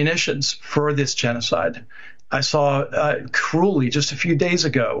ammunitions for this genocide. I saw cruelly just a few days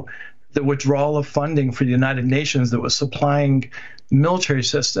ago the withdrawal of funding for the United Nations that was supplying military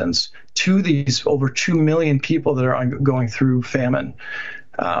assistance to these over 2 million people that are going through famine.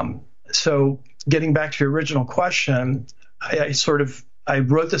 So getting back to your original question, I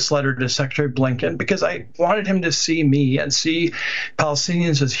wrote this letter to Secretary Blinken because I wanted him to see me and see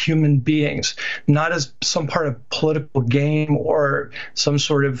Palestinians as human beings, not as some part of political game or some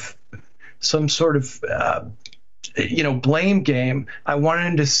sort of blame game. I wanted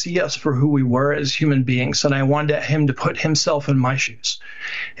him to see us for who we were as human beings, and I wanted him to put himself in my shoes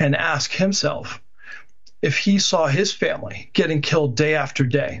and ask himself if he saw his family getting killed day after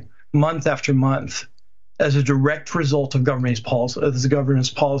day, month after month, as a direct result of the government's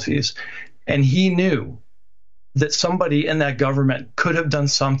policies, and he knew that somebody in that government could have done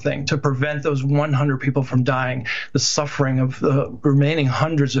something to prevent those 100 people from dying, the suffering of the remaining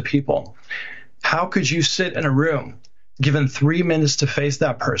hundreds of people. How could you sit in a room given 3 minutes to face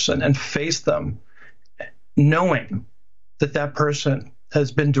that person and face them, knowing that that person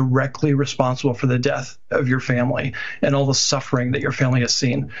has been directly responsible for the death of your family and all the suffering that your family has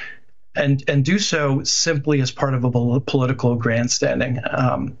seen, and do so simply as part of a political grandstanding?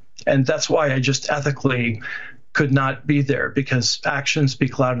 And that's why I just ethically could not be there, because actions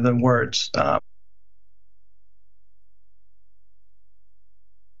speak louder than words.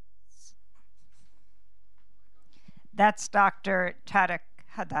 That's Dr. Tariq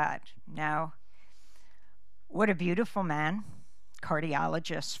Haddad. Now, what a beautiful man,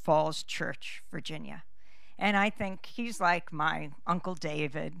 cardiologist, Falls Church, Virginia. And I think he's like my Uncle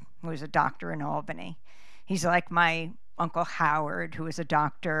David, who was a doctor in Albany. He's like my Uncle Howard, who was a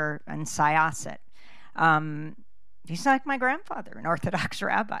doctor in Syosset. He's like my grandfather, an Orthodox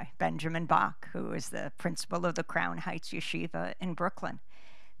rabbi, Benjamin Bach, who is the principal of the Crown Heights Yeshiva in Brooklyn.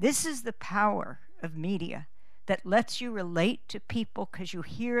 This is the power of media that lets you relate to people because you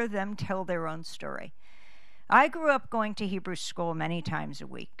hear them tell their own story. I grew up going to Hebrew school many times a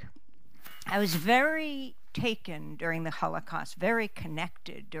week. I was very taken during the Holocaust, very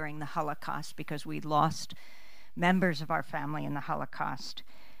connected during the Holocaust because we lost members of our family in the Holocaust,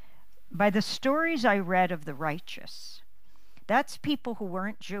 by the stories I read of the righteous. That's people who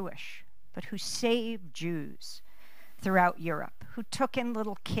weren't Jewish, but who saved Jews throughout Europe, who took in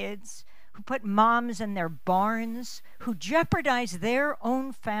little kids, who put moms in their barns, who jeopardized their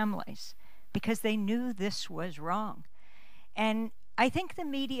own families because they knew this was wrong. And I think the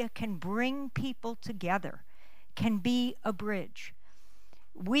media can bring people together, can be a bridge.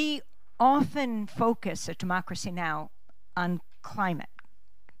 We often focus at Democracy Now! On climate,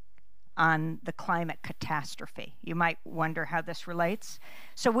 on the climate catastrophe. You might wonder how this relates.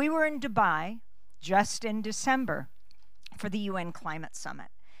 So we were in Dubai just in December for the UN Climate Summit.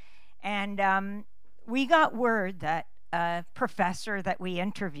 And we got word that a professor that we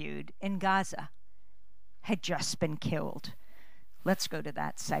interviewed in Gaza had just been killed. Let's go to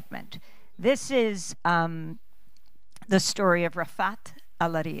that segment. This is the story of Rafat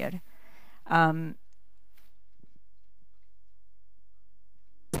al-Arir.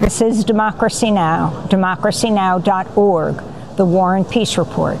 This is Democracy Now!, democracynow.org, the War and Peace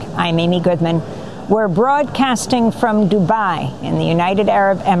Report. I'm Amy Goodman. We're broadcasting from Dubai in the United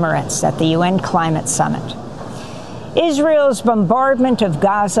Arab Emirates at the UN Climate Summit. Israel's bombardment of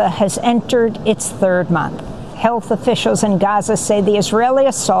Gaza has entered its third month. Health officials in Gaza say the Israeli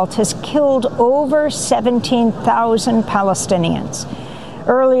assault has killed over 17,000 Palestinians.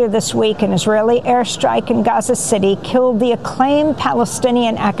 Earlier this week, an Israeli airstrike in Gaza City killed the acclaimed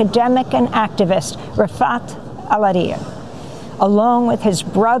Palestinian academic and activist Rafat al-Arir, along with his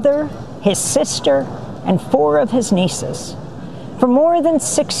brother, his sister, and 4 of his nieces. For more than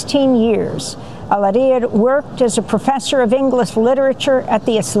 16 years, al-Arir worked as a professor of English literature at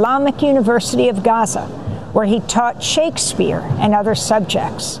the Islamic University of Gaza, where he taught Shakespeare and other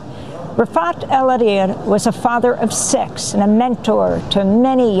subjects. Rafat al-Arir was a father of 6 and a mentor to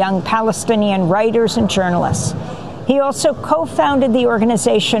many young Palestinian writers and journalists. He also co-founded the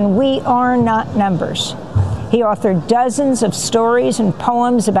organization We Are Not Numbers. He authored dozens of stories and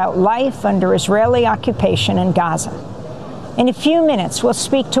poems about life under Israeli occupation in Gaza. In a few minutes, we'll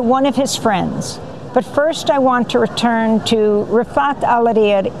speak to one of his friends. But first, I want to return to Rafat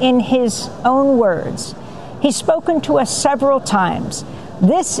al-Arir in his own words. He's spoken to us several times.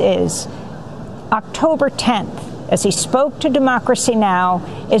 This is October 10th. As he spoke to Democracy Now!,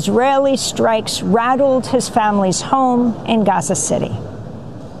 Israeli strikes rattled his family's home in Gaza City.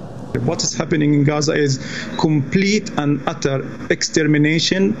 What is happening in Gaza is complete and utter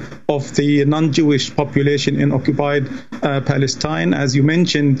extermination of the non-Jewish population in occupied Palestine. As you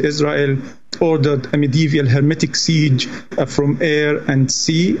mentioned, Israel ordered a medieval hermetic siege from air and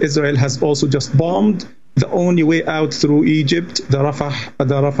sea. Israel has also just bombed the only way out through Egypt, the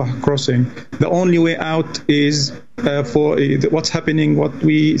Rafah crossing. The only way out is for what's happening. What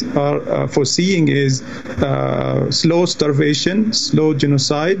we are foreseeing is slow starvation, slow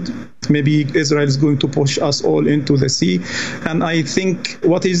genocide. Maybe Israel is going to push us all into the sea. And I think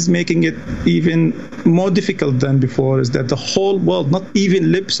what is making it even more difficult than before is that the whole world, not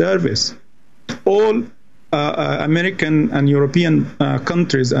even lip service, all American and European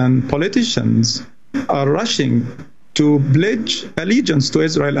countries and politicians are rushing to pledge allegiance to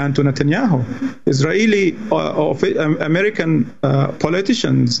Israel and to Netanyahu. Israeli American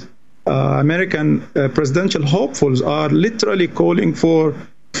politicians, American presidential hopefuls are literally calling for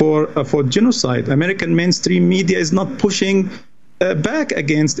genocide. American mainstream media is not pushing back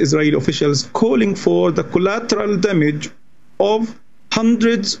against Israeli officials, calling for the collateral damage of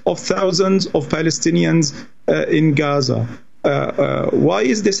hundreds of thousands of Palestinians in Gaza. Why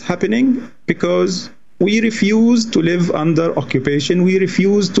is this happening? Because we refuse to live under occupation. We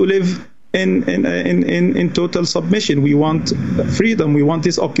refuse to live in total submission. We want freedom. We want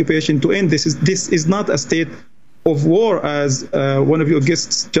this occupation to end. This is not a state of war, as one of your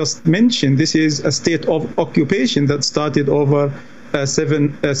guests just mentioned. This is a state of occupation that started over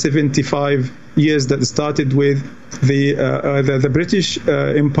 75 years, that started with the British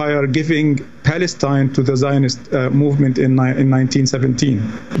Empire giving Palestine to the Zionist movement in 1917.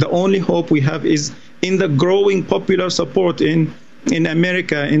 The only hope we have is in the growing popular support in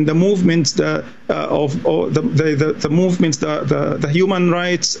America, in the movements, the movements, the human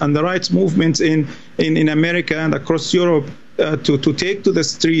rights and the rights movements in America and across Europe, to take to the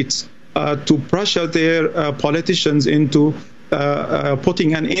streets to pressure their politicians into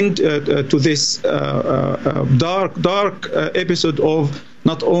putting an end to this dark episode of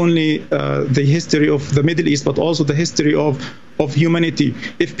not only the history of the Middle East, but also the history of humanity.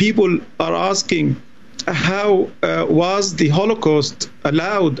 If people are asking how was the Holocaust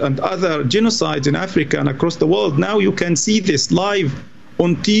allowed and other genocides in Africa and across the world, now you can see this live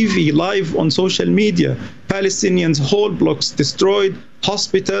on TV, live on social media. Palestinians, whole blocks destroyed,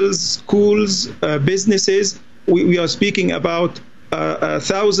 hospitals, schools, businesses. We are speaking about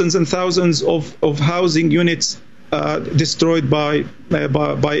thousands and thousands of housing units destroyed by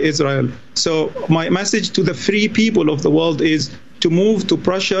Israel. So my message to the free people of the world is to move, to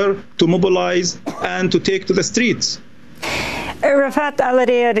pressure, to mobilize, and to take to the streets. Rafat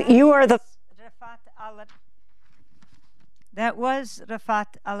Al-Hariri, you are the... That was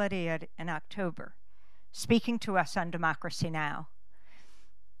Rafat Al-Hariri in October, speaking to us on Democracy Now!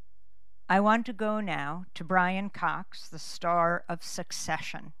 I want to go now to Brian Cox, the star of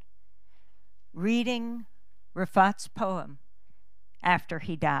Succession, reading Rafat's poem after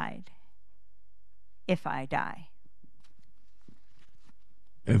he died, If I Die.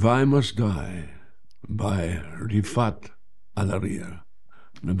 If I Must Die, by Rafat Al-Hariri,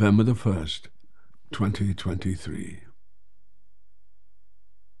 November the 1st, 2023.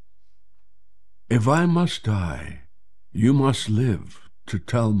 If I must die, you must live to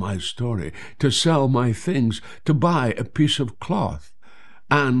tell my story, to sell my things, to buy a piece of cloth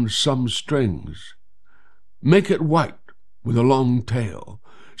and some strings. Make it white with a long tail,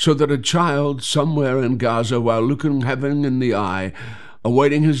 so that a child somewhere in Gaza, while looking heaven in the eye,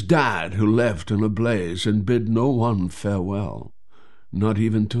 awaiting his dad who left in a blaze and bid no one farewell, not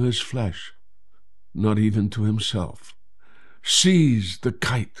even to his flesh, not even to himself, sees the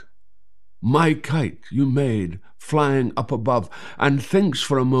kite, my kite you made, flying up above, and thinks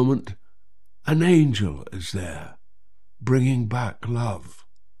for a moment an angel is there, bringing back love.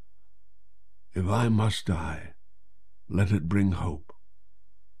 If I must die, let it bring hope.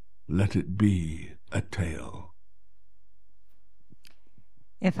 Let it be a tale.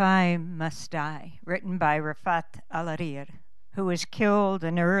 If I Must Die, written by Rafat Al-Hariri, who was killed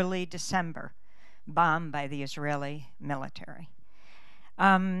in early December, bombed by the Israeli military.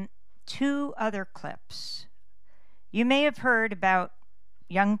 Two other clips. You may have heard about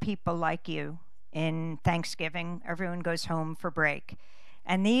young people like you in Thanksgiving. Everyone goes home for break.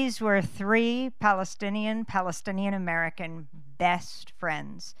 And these were three Palestinian-American best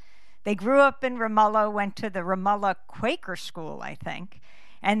friends. They grew up in Ramallah, went to the Ramallah Quaker school, I think.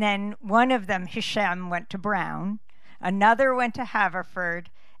 And then one of them, Hisham, went to Brown. Another went to Haverford.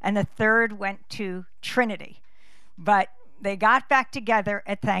 And the third went to Trinity. But they got back together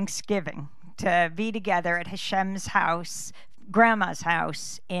at Thanksgiving to be together at Hashem's house, Grandma's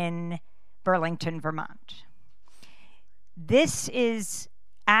house in Burlington, Vermont. This is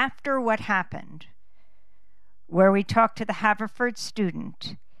after what happened, where we talked to the Haverford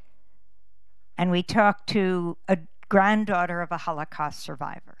student and we talked to a granddaughter of a Holocaust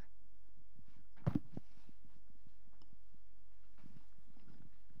survivor.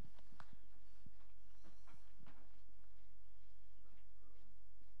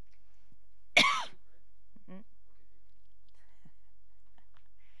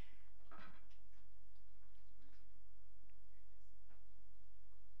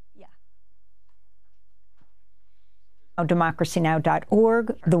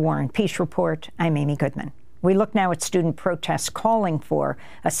 DemocracyNow.org, The War and Peace Report. I'm Amy Goodman. We look now at student protests calling for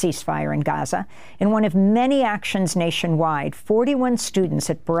a ceasefire in Gaza. In one of many actions nationwide, 41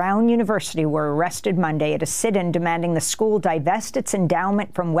 students at Brown University were arrested Monday at a sit-in demanding the school divest its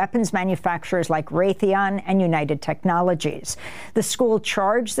endowment from weapons manufacturers like Raytheon and United Technologies. The school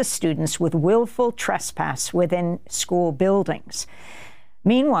charged the students with willful trespass within school buildings.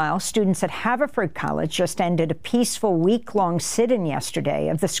 Meanwhile, students at Haverford College just ended a peaceful week-long sit-in yesterday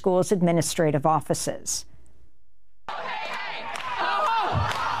of the school's administrative offices.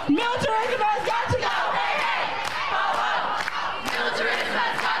 Militarism has got to go! Militarism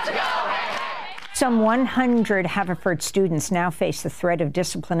has got to go! Some 100 Haverford students now face the threat of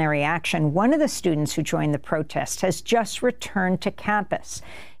disciplinary action. One of the students who joined the protest has just returned to campus.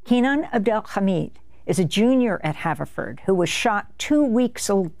 Kenan Abdelhamid is a junior at Haverford who was shot 2 weeks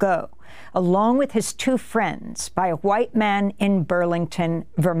ago, along with his two friends, by a white man in Burlington,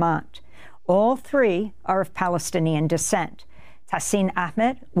 Vermont. All three are of Palestinian descent. Tassin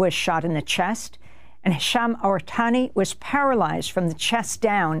Ahmed was shot in the chest, and Hisham Awartani was paralyzed from the chest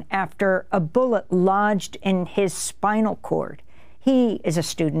down after a bullet lodged in his spinal cord. He is a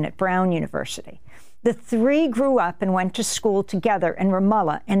student at Brown University. The three grew up and went to school together in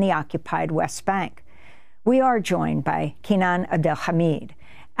Ramallah in the occupied West Bank. We are joined by Kenan Abdelhamid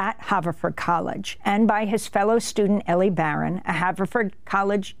at Haverford College and by his fellow student Ellie Barron, a Haverford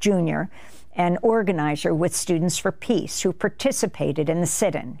College junior and organizer with Students for Peace, who participated in the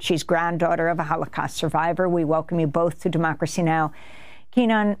sit-in. She's granddaughter of a Holocaust survivor. We welcome you both to Democracy Now!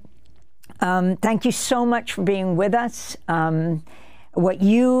 Kenan, thank you so much for being with us. What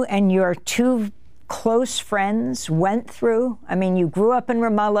you and your two close friends went through, I mean, you grew up in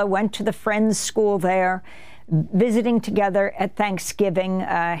Ramallah, went to the Friends School there, visiting together at Thanksgiving,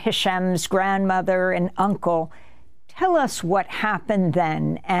 Hisham's grandmother and uncle. Tell us what happened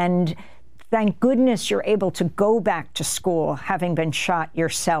then, and thank goodness you're able to go back to school, having been shot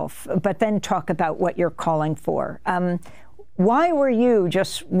yourself, but then talk about what you're calling for. Why were you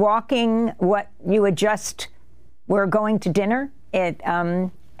just walking what you had just were going to dinner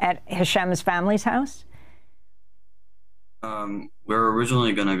at Hisham's family's house? We were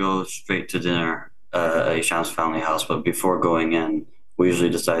originally going to go straight to dinner at Hisham's family house, but before going in, we usually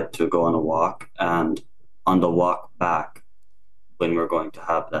decide to go on a walk. And on the walk back, when we're going to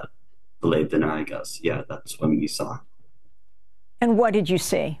have that delayed dinner, I guess, yeah, that's when we saw. And what did you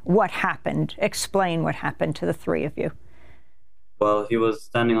see? What happened? Explain what happened to the three of you. Well, he was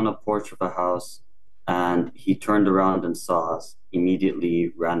standing on a porch of a house, and he turned around and saw us,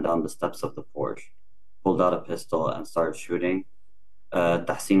 immediately ran down the steps of the porch, pulled out a pistol, and started shooting.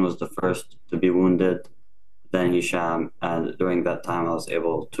 Tahsin was the first to be wounded, then Hisham, and during that time I was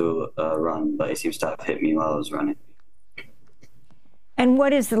able to run, but he seems to have hit me while I was running. And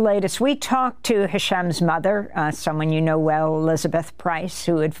what is the latest? We talked to Hisham's mother, someone you know well, Elizabeth Price,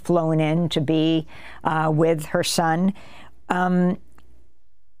 who had flown in to be with her son.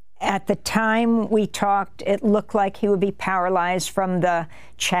 At the time we talked, it looked like he would be paralyzed from the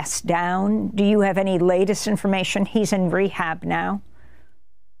chest down. Do you have any latest information? He's in rehab now.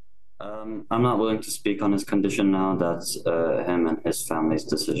 I'm not willing to speak on his condition now. That's him and his family's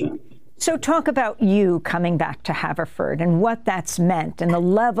decision. So talk about you coming back to Haverford and what that's meant and the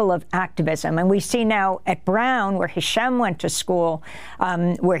level of activism. And we see now at Brown, where Hisham went to school,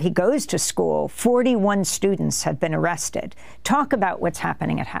 where he goes to school, 41 students have been arrested. Talk about what's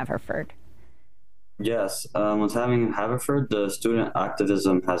happening at Haverford. Yes, what's happening in Haverford, the student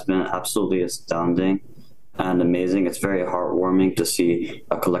activism has been absolutely astounding and amazing. It's very heartwarming to see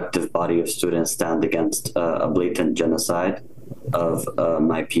a collective body of students stand against a blatant genocide of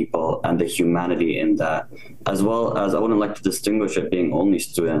my people and the humanity in that, as well as I wouldn't like to distinguish it being only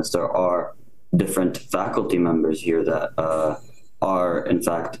students. There are different faculty members here that are in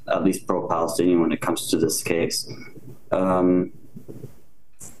fact at least pro-Palestinian when it comes to this case.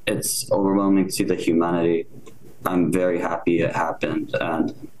 It's overwhelming to see the humanity. I'm very happy it happened,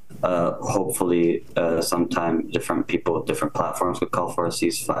 and hopefully sometime different people with different platforms could call for a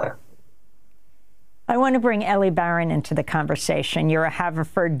ceasefire. I want to bring Ellie Barron into the conversation. You're a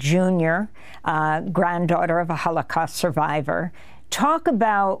Haverford junior, granddaughter of a Holocaust survivor. Talk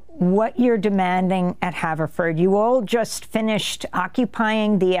about what you're demanding at Haverford. You all just finished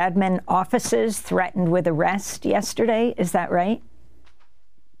occupying the admin offices, threatened with arrest yesterday. Is that right?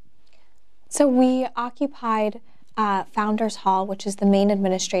 So we occupied Founders Hall, which is the main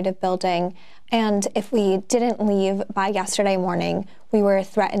administrative building. And if we didn't leave by yesterday morning, we were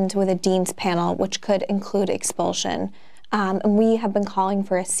threatened with a dean's panel, which could include expulsion. And we have been calling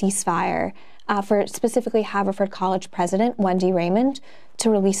for a ceasefire for specifically Haverford College President Wendy Raymond to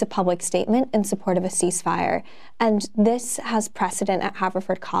release a public statement in support of a ceasefire. And this has precedent at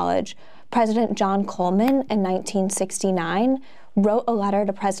Haverford College. President John Coleman in 1969 wrote a letter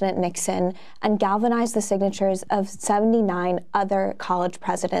to President Nixon and galvanized the signatures of 79 other college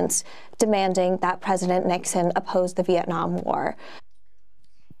presidents demanding that President Nixon oppose the Vietnam War.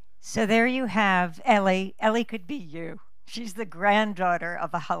 So there you have Ellie. Ellie could be you. She's the granddaughter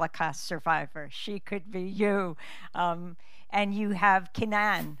of a Holocaust survivor. She could be you. And you have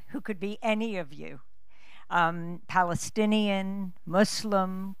Kenan, who could be any of you. Palestinian,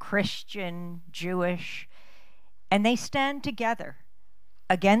 Muslim, Christian, Jewish. And they stand together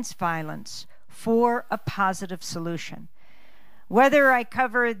against violence for a positive solution. Whether I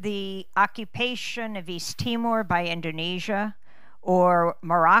cover the occupation of East Timor by Indonesia, or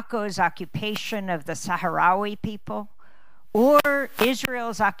Morocco's occupation of the Sahrawi people, or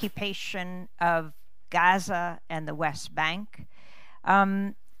Israel's occupation of Gaza and the West Bank,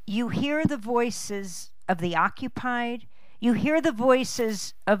 you hear the voices of the occupied, you hear the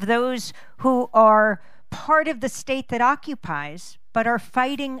voices of those who are part of the state that occupies, but are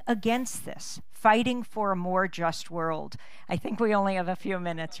fighting against this, fighting for a more just world. I think we only have a few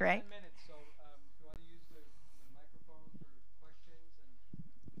minutes, right? 10 minutes, so do you want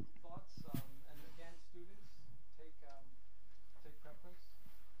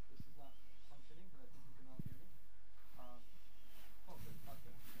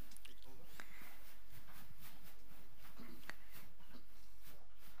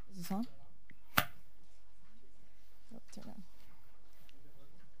this on? Oh, turn on.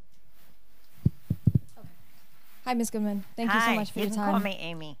 Okay. Hi, Ms. Goodman. Thank you so much for your time. You can call me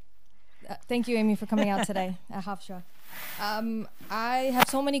Amy. Thank you, Amy, for coming out today at Hofstra. I have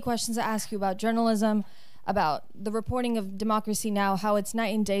so many questions to ask you about journalism, about the reporting of Democracy Now!, how it's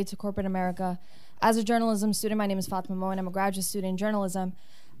night and day to corporate America. As a journalism student, my name is Fatima Moen. I'm a graduate student in journalism.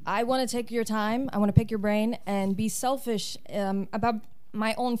 I want to take your time, I want to pick your brain, and be selfish about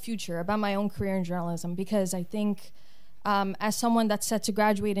my own future, about my own career in journalism, because I think as someone that's set to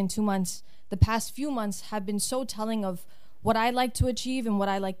graduate in 2 months, the past few months have been so telling of what I like to achieve and what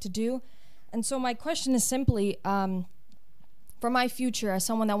I like to do. And so my question is simply, for my future, as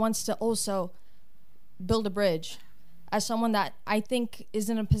someone that wants to also build a bridge, as someone that I think is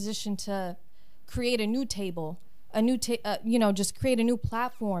in a position to create a new table, just create a new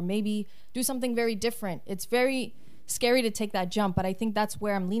platform, maybe do something very different. It's very scary to take that jump, but I think that's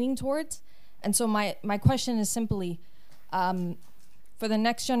where I'm leaning towards. And so my question is simply, for the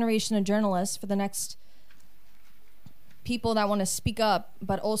next generation of journalists, for the next people that want to speak up,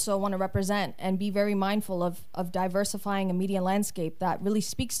 but also want to represent and be very mindful of diversifying a media landscape that really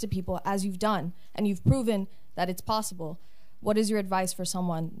speaks to people, as you've done, and you've proven that it's possible. What is your advice for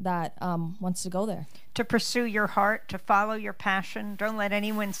someone that wants to go there? To pursue your heart, to follow your passion. Don't let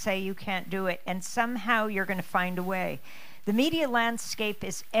anyone say you can't do it, and somehow you're going to find a way. The media landscape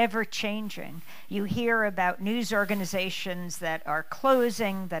is ever changing. You hear about news organizations that are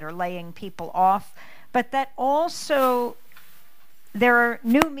closing, that are laying people off, but that also there are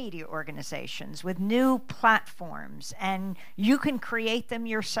new media organizations with new platforms, and you can create them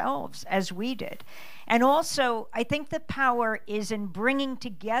yourselves, as we did. And also, I think the power is in bringing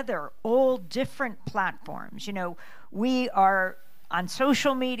together all different platforms. You know, we are on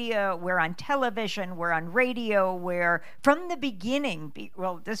social media, we're on television, we're on radio, we're, from the beginning,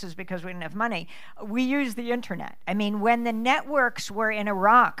 well, this is because we didn't have money, we used the internet. I mean, when the networks were in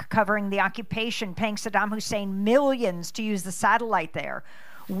Iraq covering the occupation, paying Saddam Hussein millions to use the satellite there,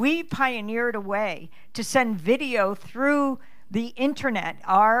 we pioneered a way to send video through the internet.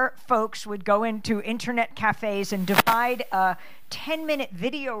 Our folks would go into internet cafes and divide a 10-minute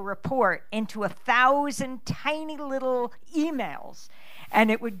video report into 1,000 tiny little emails. And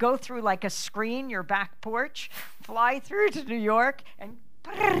it would go through like a screen, your back porch, fly through to New York, and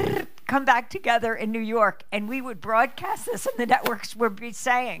come back together in New York. And we would broadcast this, and the networks would be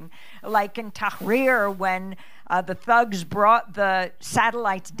saying, like in Tahrir, when the thugs brought the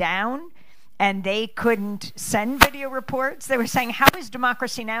satellites down, and they couldn't send video reports. They were saying, how is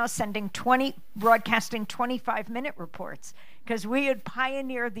Democracy Now! Broadcasting 25-minute reports? Because we had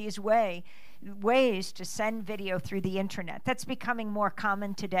pioneered these ways to send video through the internet. That's becoming more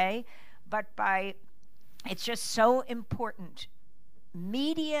common today, but it's just so important.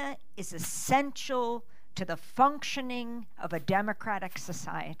 Media is essential to the functioning of a democratic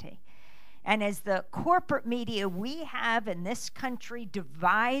society. And as the corporate media we have in this country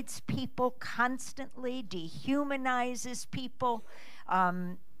divides people constantly, dehumanizes people,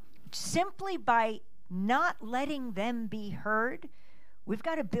 simply by not letting them be heard, we've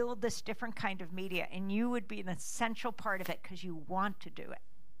got to build this different kind of media, and you would be an essential part of it because you want to do it.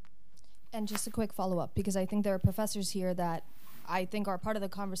 And just a quick follow-up, because I think there are professors here that I think are part of the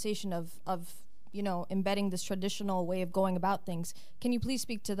conversation of embedding this traditional way of going about things. Can you please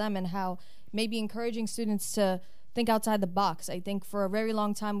speak to them and how maybe encouraging students to think outside the box? I think for a very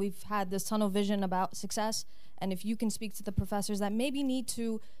long time we've had this tunnel vision about success, and if you can speak to the professors that maybe need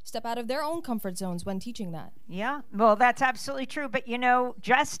to step out of their own comfort zones when teaching that. Yeah, well, that's absolutely true. But,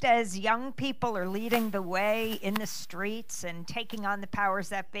 just as young people are leading the way in the streets and taking on the powers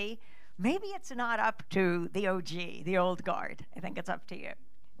that be, maybe it's not up to the OG, the old guard. I think it's up to you.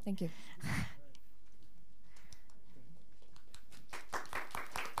 Thank you.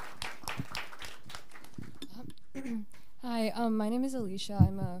 Hi, my name is Alicia.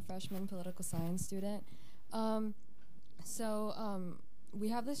 I'm a freshman political science student. We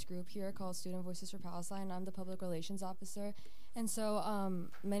have this group here called Student Voices for Palestine. I'm the public relations officer. And so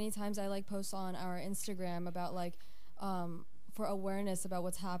many times I post on our Instagram about for awareness about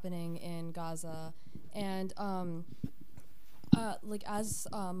what's happening in Gaza. And as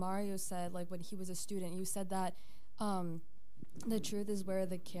Mario said, when he was a student, you said that the truth is where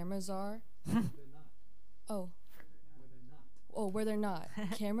the cameras are. Where they're not.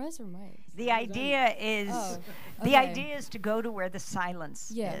 Cameras or mics? The idea is to go to where the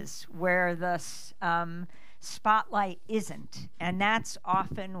silence is, where the spotlight isn't. And that's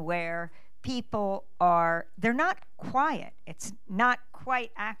often where people they're not quiet. It's not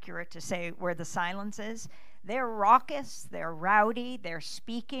quite accurate to say where the silence is. They're raucous, they're rowdy, they're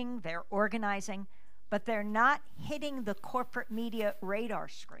speaking, they're organizing, but they're not hitting the corporate media radar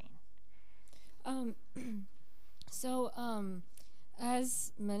screen.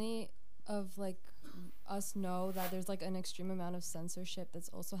 As many of like us know that there's like an extreme amount of censorship that's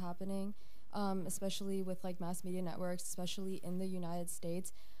also happening, especially with like mass media networks, especially in the United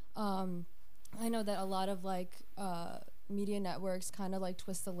States. I know that a lot of like media networks kind of like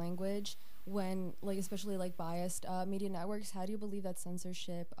twist the language when like, especially like biased media networks. How do you believe that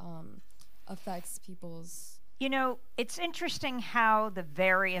censorship affects people's... You know, it's interesting how the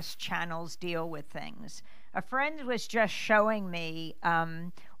various channels deal with things. A friend was just showing me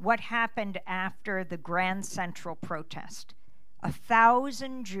what happened after the Grand Central protest.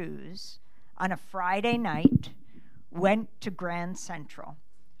 1,000 Jews on a Friday night went to Grand Central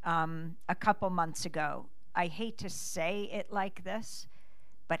a couple months ago. I hate to say it like this,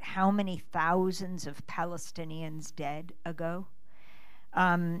 but how many thousands of Palestinians dead ago?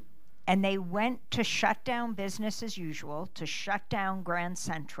 And they went to shut down business as usual, to shut down Grand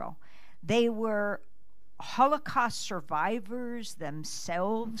Central. They were Holocaust survivors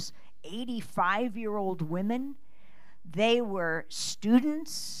themselves, 85-year-old women. They were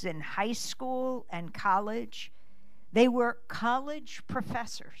students in high school and college. They were college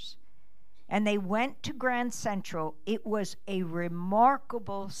professors. And they went to Grand Central. It was a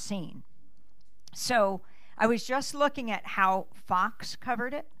remarkable scene. So I was just looking at how Fox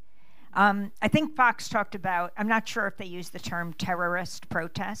covered it. I think Fox talked about, I'm not sure if they used the term terrorist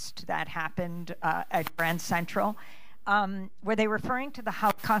protest that happened at Grand Central. Were they referring to the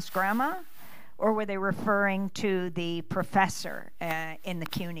Holocaust grandma, or were they referring to the professor in the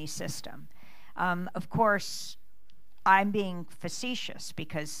CUNY system? Of course, I'm being facetious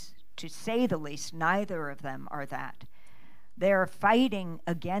because, to say the least, neither of them are that. They're fighting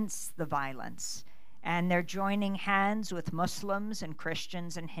against the violence. And they're joining hands with Muslims and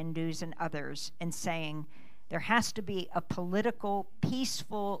Christians and Hindus and others in saying there has to be a political,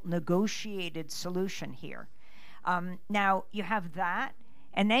 peaceful, negotiated solution here. Now, you have that,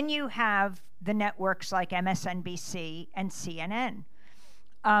 and then you have the networks like MSNBC and CNN.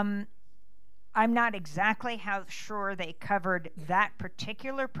 I'm not exactly how sure they covered that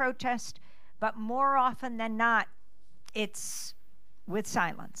particular protest, but more often than not, it's with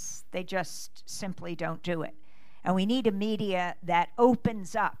silence. They just simply don't do it. And we need a media that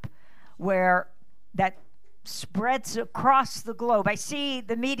opens up, where that spreads across the globe. I see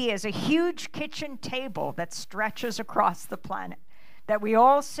the media as a huge kitchen table that stretches across the planet, that we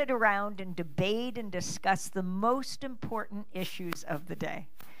all sit around and debate and discuss the most important issues of the day.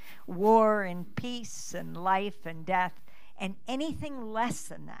 War and peace and life and death, and anything less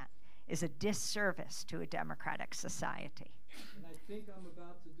than that is a disservice to a democratic society. And I think I'm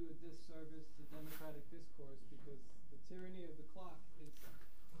about to do a disservice to democratic discourse because the tyranny of the clock is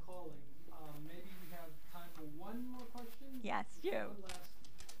calling. Maybe we have time for one more question? Yes, you. One last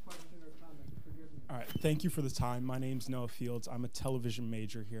question or comment. Forgive me. All right, thank you for the time. My name's Noah Fields. I'm a television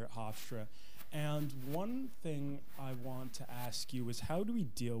major here at Hofstra. And one thing I want to ask you is, how do we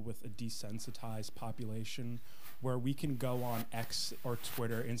deal with a desensitized population where we can go on X or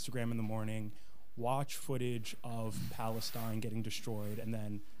Twitter, Instagram in the morning, watch footage of Palestine getting destroyed, and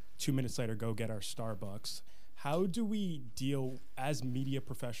then 2 minutes later go get our Starbucks? How do we deal, as media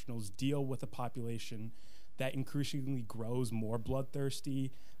professionals, deal with a population that increasingly grows more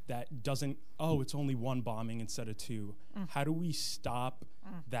bloodthirsty, that doesn't, oh, it's only one bombing instead of two? How do we stop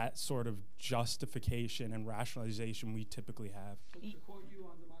that sort of justification and rationalization we typically have? To quote you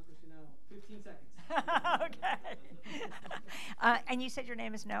on Democracy Now! 15 seconds. Okay. And you said your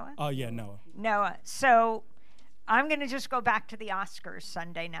name is Noah? Oh, yeah, Noah. Noah. So I'm going to just go back to the Oscars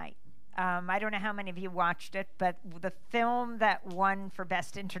Sunday night. I don't know how many of you watched it, but the film that won for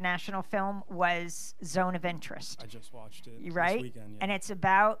Best International Film was Zone of Interest. I just watched it right? this weekend. Yeah. And it's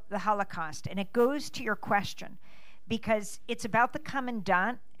about the Holocaust. And it goes to your question, because it's about the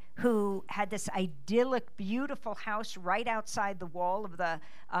commandant who had this idyllic, beautiful house right outside the wall of the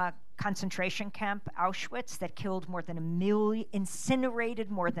concentration camp Auschwitz that killed more than 1 million,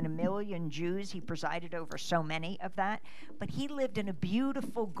 incinerated more than 1 million Jews. He presided over so many of that. But he lived in a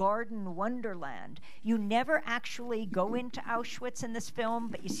beautiful garden wonderland. You never actually go into Auschwitz in this film,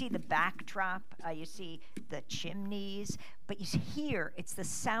 but you see the backdrop, you see the chimneys, but you hear, it's the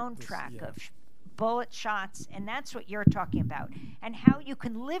soundtrack of bullet shots, and that's what you're talking about, and how you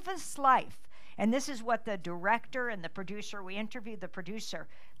can live this life. And this is what the director and the producer, we interviewed the producer.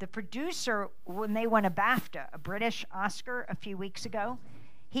 The producer, when they won a BAFTA, a British Oscar a few weeks ago,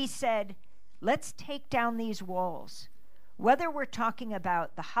 he said, let's take down these walls. Whether we're talking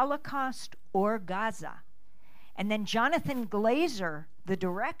about the Holocaust or Gaza, And then Jonathan Glazer, the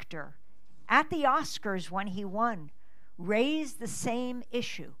director, at the Oscars when he won, raised the same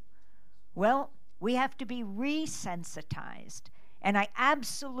issue. Well, we have to be resensitized. And I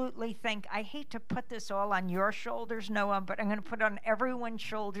absolutely think, I hate to put this all on your shoulders, Noah, but I'm going to put it on everyone's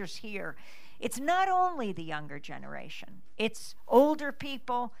shoulders here. It's not only the younger generation. It's older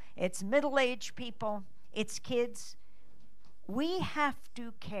people, it's middle-aged people, it's kids. We have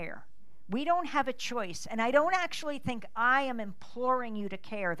to care. We don't have a choice. And I don't actually think I am imploring you to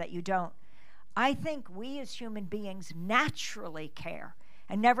care that you don't. I think we as human beings naturally care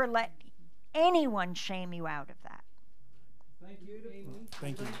and never let anyone shame you out of that. Thank you, Amy.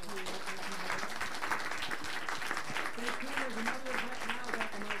 Thank you.